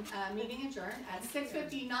right, meeting adjourned at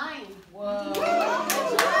 6:59. Whoa.